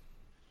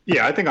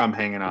 Yeah, I think I'm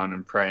hanging on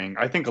and praying.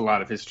 I think a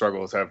lot of his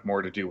struggles have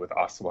more to do with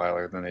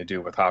Osweiler than they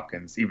do with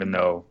Hopkins, even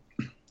though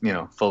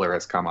Fuller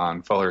has come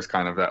on. Fuller's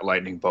kind of that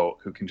lightning bolt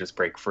who can just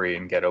break free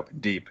and get open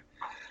deep.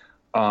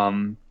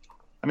 Hopkins,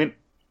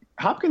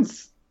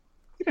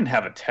 he didn't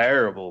have a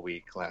terrible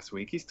week last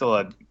week. He still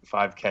had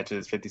 5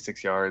 catches,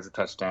 56 yards, a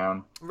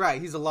touchdown. Right,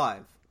 he's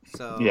alive.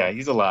 So yeah,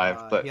 he's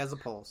alive, but he has a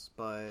pulse.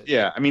 But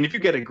yeah, I mean, if you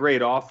get a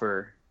great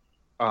offer,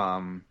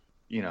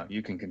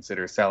 you can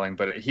consider selling.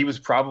 But he was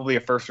probably a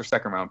first or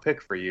second round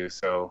pick for you,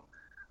 so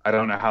I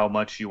don't know how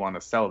much you want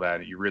to sell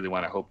that. You really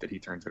want to hope that he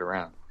turns it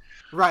around.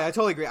 Right, I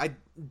totally agree. I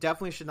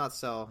definitely should not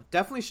sell.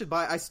 Definitely should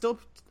buy.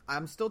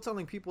 I'm still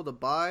telling people to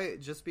buy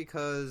just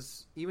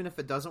because even if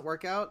it doesn't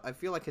work out, I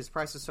feel like his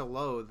price is so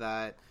low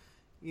that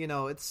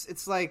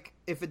it's like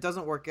if it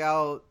doesn't work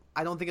out,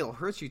 I don't think it'll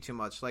hurt you too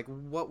much. Like,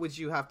 what would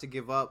you have to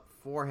give up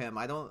for him?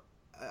 I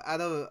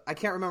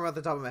can't remember off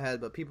the top of my head,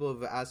 but people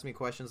have asked me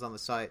questions on the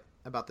site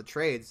about the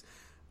trades.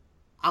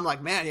 I'm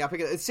like, man, yeah, pick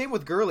it. It's same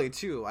with Gurley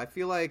too. I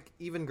feel like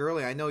even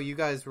Gurley, I know you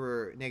guys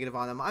were negative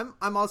on him.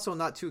 I'm also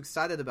not too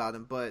excited about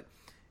him, but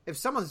if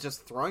someone's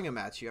just throwing him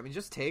at you, I mean,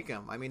 just take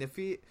him. I mean, if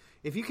you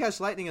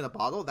catch lightning in a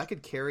bottle, that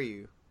could carry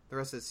you the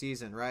rest of the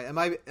season, right? Am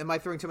I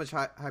throwing too much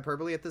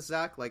hyperbole at this,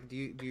 Zach? Like, do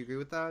you agree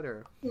with that,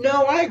 or?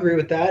 No, I agree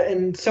with that.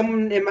 And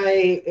someone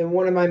in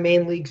one of my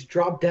main leagues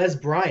dropped Des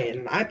Bryant,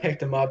 and I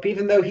picked him up,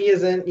 even though he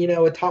isn't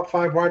a top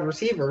 5 wide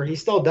receiver.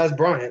 He's still Des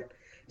Bryant.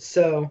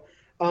 So,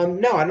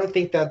 no, I don't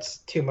think that's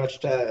too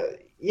much to.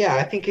 Yeah,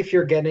 I think if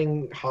you're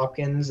getting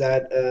Hopkins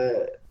at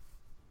a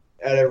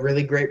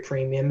really great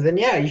premium, then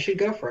yeah, you should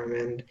go for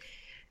him.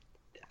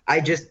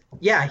 And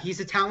he's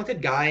a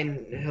talented guy,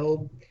 and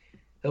he'll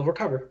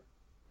recover.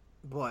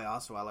 Boy,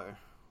 Osweiler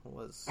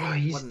was. Oh,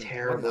 he's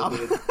terrible,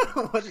 dude.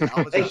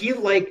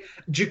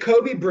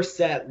 Jacoby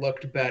Brissett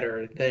looked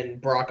better than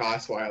Brock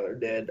Osweiler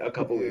did a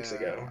couple weeks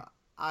ago.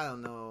 I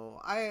don't know.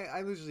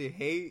 I usually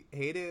hate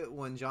it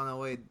when John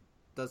Elway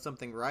does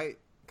something right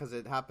because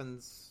it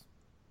happens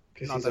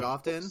not that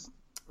often.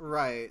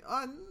 Right.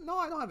 No,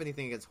 I don't have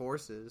anything against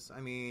horses. I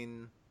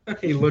mean,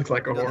 he looks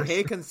like a horse. The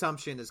hay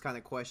consumption is kind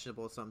of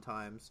questionable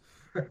sometimes,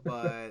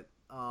 but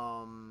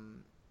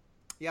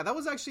yeah, that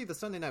was actually the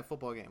Sunday Night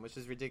Football game, which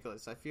is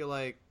ridiculous. I feel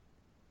like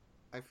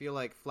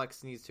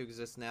flex needs to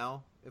exist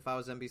now. If I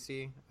was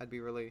NBC, I'd be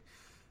really.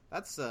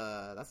 That's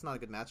not a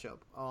good matchup.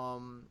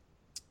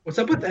 What's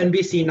up with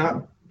NBC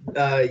not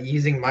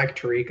using Mike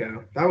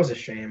Tirico? That was a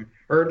shame.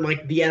 Or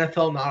like the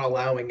NFL not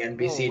allowing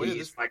NBC to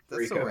use Mike Tirico.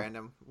 That's so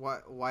random.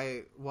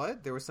 Why?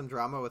 What? There was some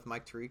drama with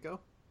Mike Tirico?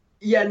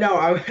 Yeah, no,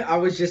 I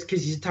was just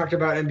because you talked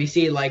about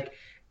NBC. Like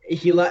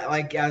he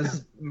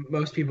as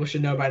most people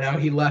should know by now,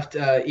 he left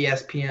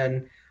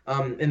ESPN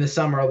in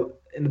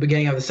the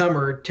beginning of the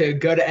summer to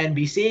go to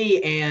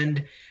NBC,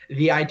 and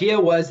the idea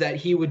was that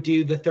he would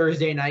do the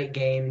Thursday night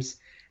games.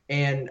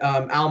 And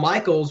Al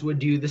Michaels would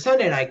do the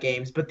Sunday night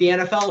games. But the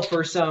NFL,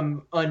 for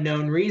some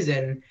unknown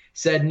reason,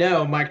 said,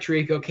 no, Mike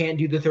Tirico can't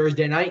do the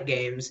Thursday night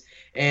games.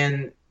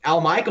 And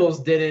Al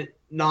Michaels didn't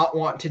not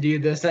want to do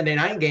the Sunday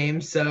night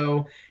games,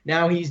 so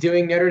now he's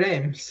doing Notre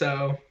Dame.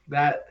 So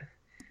that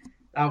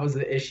was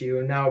the issue.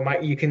 And now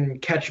you can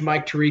catch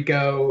Mike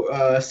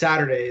Tirico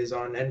Saturdays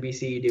on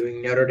NBC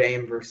doing Notre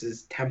Dame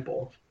versus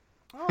Temple.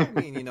 Well, I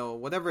mean,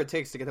 whatever it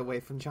takes to get away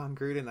from John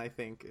Gruden, I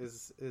think,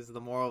 is the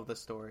moral of the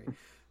story.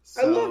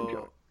 So, I love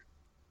John.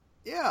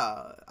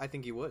 Yeah, I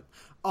think you would.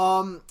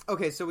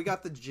 Okay, so we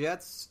got the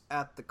Jets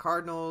at the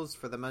Cardinals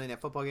for the Monday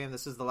Night Football game.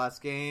 This is the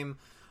last game.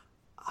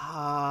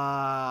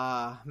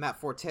 Matt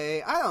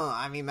Forte.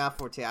 Matt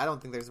Forte, I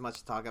don't think there's much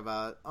to talk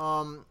about.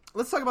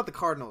 Let's talk about the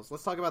Cardinals.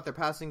 Let's talk about their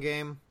passing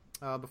game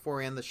before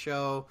we end the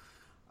show.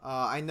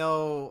 I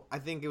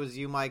think it was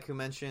you, Mike, who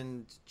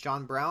mentioned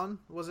John Brown,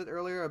 was it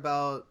earlier,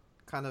 about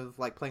kind of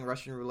like playing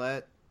Russian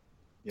roulette?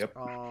 Yep.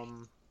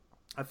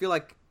 I feel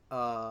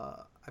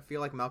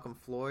like Michael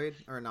Floyd.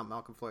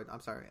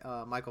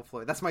 Michael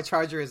Floyd. That's my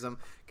Chargerism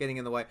getting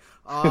in the way.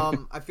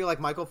 I feel like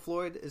Michael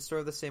Floyd is sort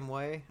of the same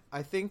way.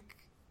 I think,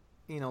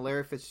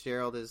 Larry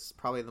Fitzgerald is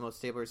probably the most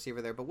stable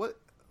receiver there. But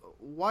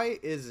why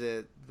is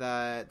it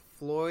that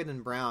Floyd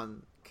and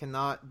Brown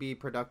cannot be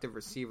productive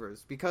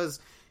receivers? Because,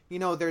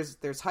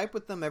 there's hype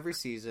with them every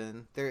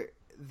season.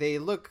 they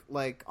look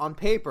like on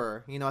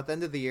paper, at the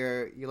end of the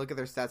year, you look at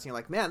their stats and you're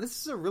like, man, this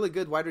is a really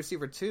good wide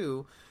receiver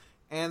too,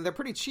 and they're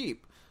pretty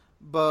cheap.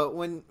 But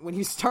when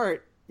you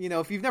start,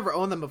 if you've never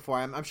owned them before,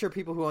 I'm sure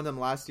people who owned them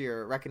last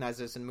year recognize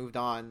this and moved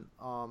on.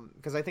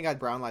 Because I think I had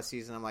Brown last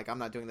season. I'm like, I'm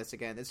not doing this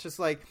again. It's just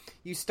like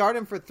you start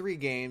him for 3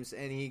 games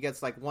and he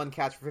gets like 1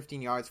 catch for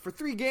 15 yards for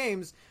 3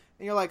 games.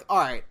 And you're like, all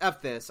right,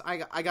 F this.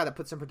 I got to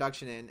put some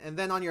production in. And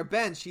then on your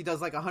bench, he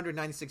does like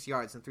 196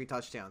 yards and 3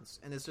 touchdowns.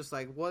 And it's just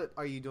like, what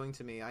are you doing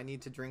to me? I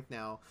need to drink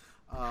now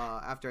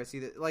after I see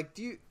that. Like,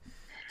 do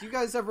you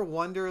guys ever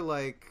wonder,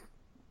 like,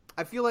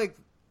 I feel like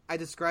I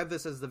describe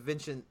this as the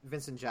Vincent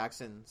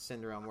Jackson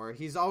syndrome, where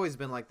he's always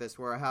been like this,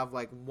 where I have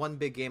like 1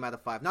 big game out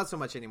of 5. Not so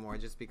much anymore,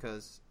 just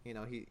because,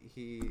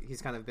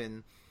 he's kind of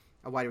been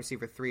a wide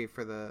receiver 3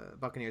 for the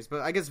Buccaneers.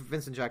 But I guess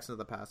Vincent Jackson of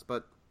the past.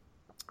 But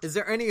is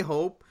there any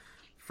hope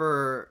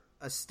for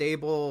a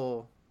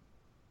stable,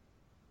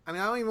 I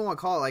don't even want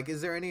to call it, like,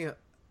 is there any,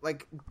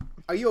 like,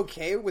 are you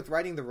okay with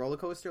riding the roller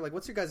coaster? Like,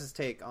 what's your guys'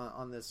 take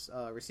on this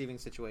receiving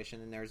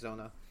situation in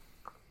Arizona?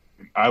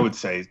 I would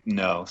say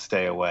no,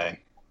 stay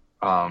away.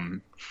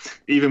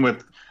 Even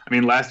with,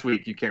 last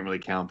week you can't really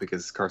count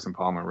because Carson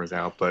Palmer was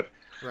out, but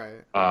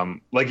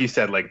right. Like you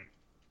said, like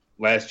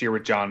last year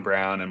with John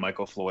Brown and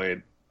Michael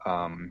Floyd,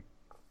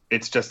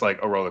 it's just like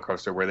a roller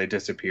coaster where they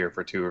disappear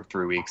for 2 or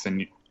 3 weeks,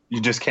 and you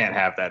just can't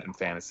have that in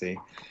fantasy.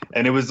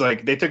 And it was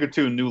like they took it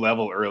to a new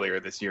level earlier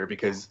this year,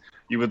 because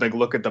you would like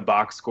look at the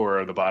box score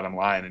or the bottom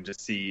line and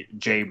just see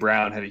Jay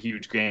Brown had a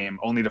huge game,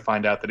 only to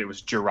find out that it was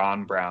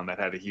Jerron Brown that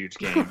had a huge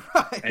game.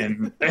 Right.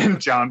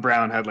 and John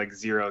Brown had like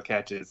 0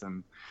 catches.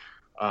 And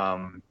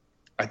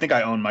I think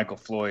I owned Michael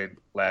Floyd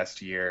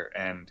last year,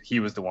 and he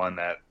was the one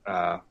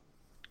that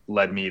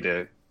led me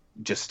to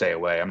just stay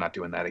away. I'm not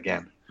doing that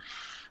again.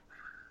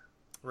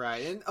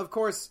 Right, and of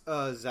course,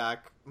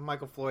 Zach,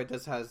 Michael Floyd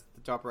has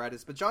the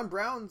dropperitis, but John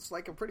Brown's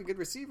like a pretty good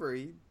receiver.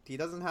 He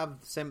doesn't have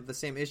the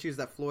same issues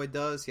that Floyd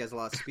does. He has a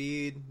lot of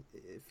speed.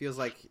 It feels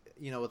like,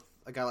 with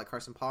a guy like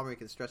Carson Palmer, he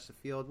can stretch the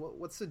field.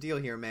 What's the deal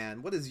here,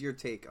 man? What is your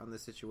take on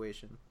this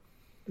situation?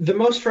 The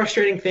most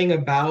frustrating thing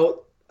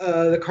about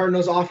the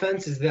Cardinals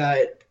offense is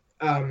that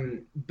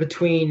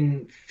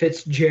between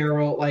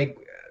Fitzgerald, like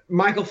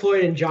Michael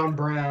Floyd and John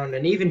Brown,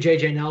 and even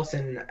J.J.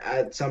 Nelson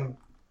at some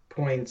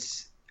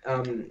points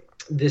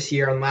this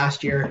year and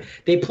last year,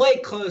 they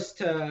played close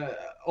to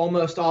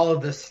almost all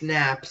of the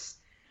snaps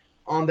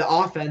on the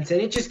offense,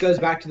 and it just goes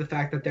back to the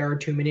fact that there are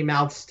too many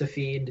mouths to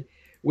feed,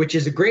 which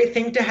is a great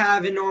thing to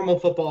have in normal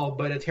football,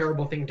 but a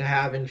terrible thing to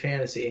have in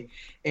fantasy.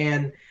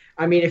 And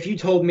if you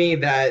told me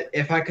that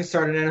if I could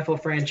start an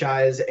NFL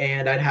franchise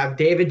and I'd have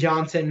David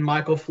Johnson,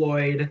 Michael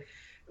Floyd,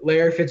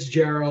 Larry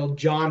Fitzgerald,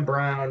 John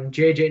Brown,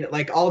 JJ,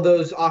 like all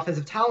those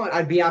offensive talent,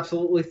 I'd be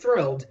absolutely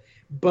thrilled.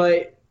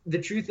 But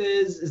the truth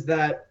is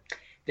that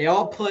they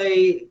all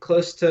play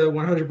close to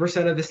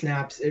 100% of the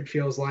snaps, it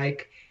feels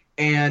like,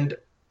 and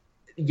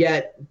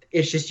yet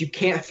it's just you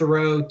can't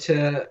throw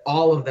to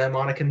all of them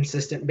on a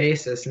consistent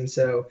basis. And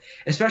so,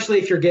 especially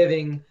if you're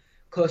giving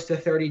close to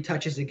 30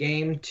 touches a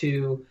game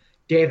to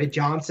David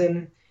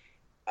Johnson,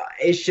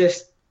 you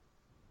just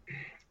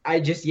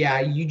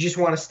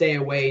want to stay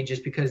away,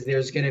 just because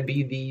there's going to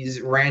be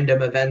these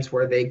random events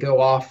where they go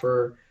off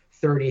for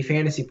 30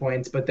 fantasy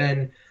points, but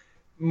then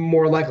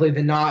more likely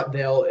than not,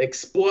 they'll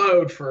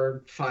explode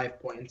for 5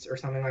 points or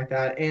something like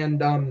that.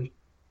 And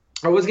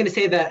I was going to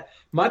say that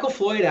Michael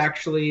Floyd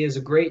actually is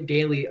a great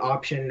daily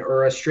option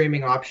or a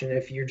streaming option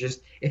if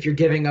you're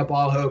giving up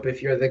all hope,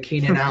 if you're the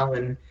Keenan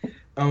Allen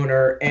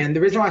owner. And the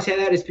reason why I say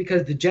that is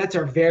because the Jets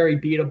are very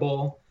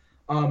beatable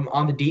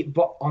on the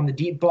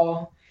deep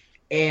ball,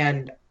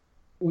 and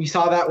we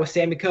saw that with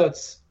Sammy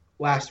Coates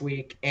last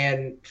week.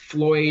 And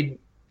Floyd.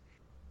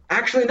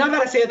 Actually, now that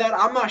I say that,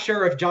 I'm not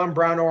sure if John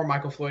Brown or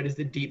Michael Floyd is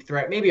the deep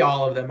threat. Maybe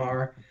all of them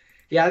are.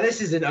 Yeah,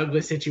 this is an ugly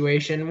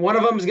situation. One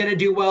of them is going to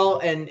do well,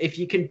 and if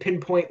you can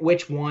pinpoint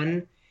which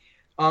one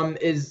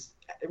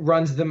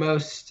runs the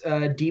most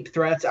deep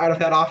threats out of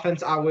that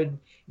offense, I would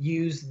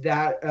use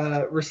that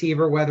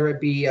receiver, whether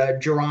it be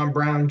Jerron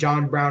Brown,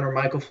 John Brown, or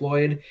Michael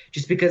Floyd,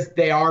 just because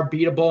they are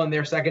beatable in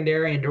their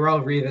secondary, and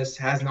Darrelle Revis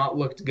has not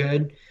looked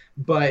good.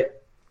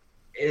 But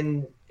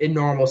in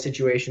normal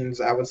situations,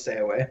 I would stay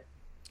away.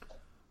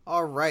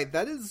 All right,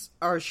 that is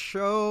our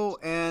show,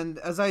 and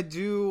as I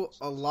do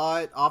a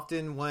lot,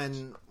 often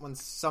when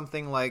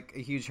something like a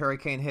huge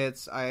hurricane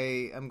hits,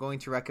 I am going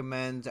to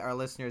recommend our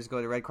listeners go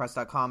to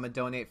redcross.com and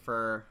donate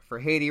for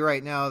Haiti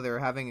right now. They're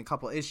having a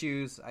couple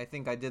issues. I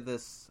think I did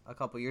this a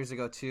couple years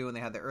ago too, when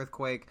they had the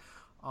earthquake.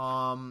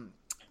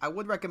 I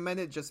would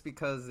recommend it just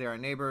because they are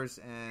neighbors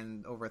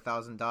and over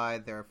 1,000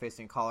 died. They're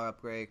facing a cholera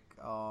outbreak.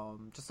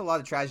 Just a lot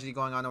of tragedy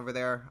going on over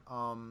there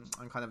on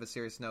kind of a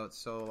serious note.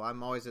 So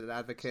I'm always an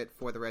advocate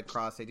for the Red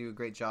Cross. They do a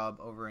great job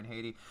over in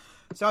Haiti.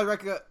 So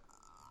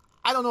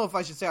I don't know if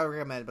I should say I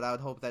recommend, but I would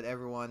hope that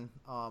everyone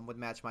would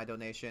match my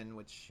donation,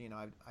 which,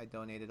 I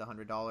donated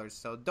 $100.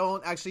 So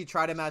don't actually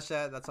try to match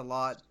that. That's a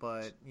lot.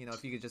 But,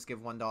 if you could just give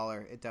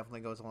 $1, it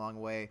definitely goes a long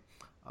way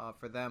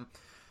for them.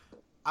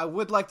 I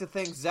would like to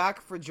thank Zach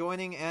for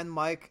joining, and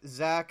Mike.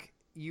 Zach,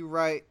 you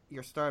write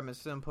your start and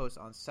sim post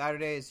on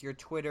Saturdays. Your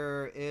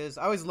Twitter is...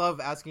 I always love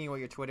asking you what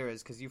your Twitter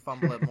is because you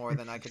fumble it more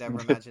than I could ever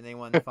imagine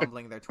anyone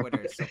fumbling their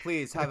Twitter. So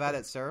please, have at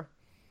it, sir.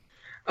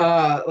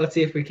 Let's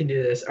see if we can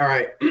do this. All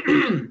right.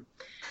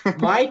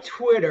 My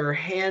Twitter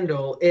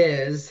handle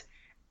is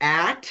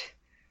at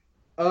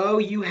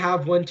you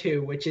have one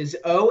too, which is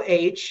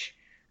OH,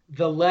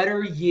 the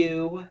letter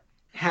U,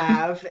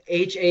 have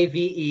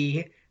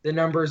HAVE, the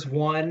numbers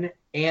 1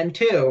 and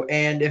 2.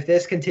 And if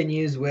this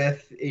continues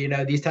with,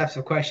 these types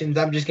of questions,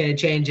 I'm just going to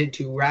change it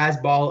to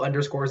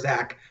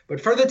Razball_Zach. But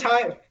for the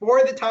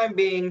time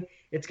being,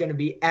 it's going to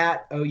be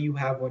at you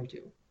have one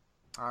too.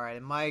 All right,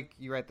 and Mike,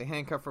 you write the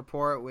Handcuff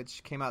Report,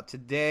 which came out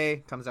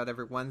today, comes out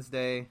every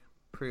Wednesday.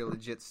 Pretty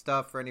legit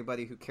stuff for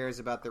anybody who cares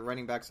about the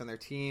running backs on their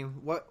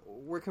team.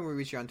 Where can we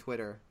reach you on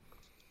Twitter?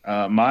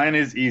 Mine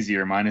is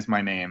easier. Mine is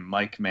my name,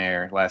 Mike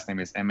Maher. Last name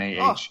is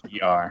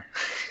Maher.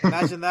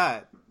 Imagine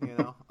that.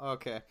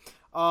 Okay.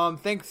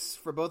 Thanks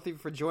for both of you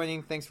for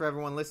joining. Thanks for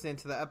everyone listening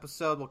to the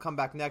episode. We'll come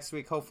back next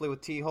week, hopefully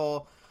with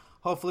Tehol.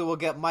 Hopefully we'll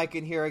get Mike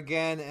in here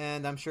again,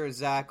 and I'm sure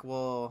Zach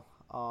will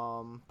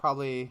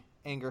probably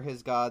anger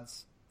his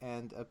gods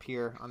and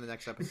appear on the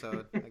next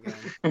episode again.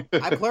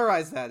 I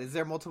pluralized that. Is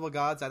there multiple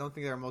gods? I don't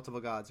think there are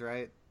multiple gods,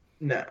 right?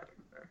 No.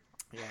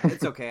 Yeah,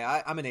 it's okay.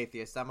 I'm an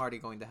atheist. I'm already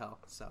going to hell.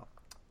 So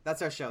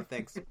that's our show.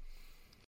 Thanks.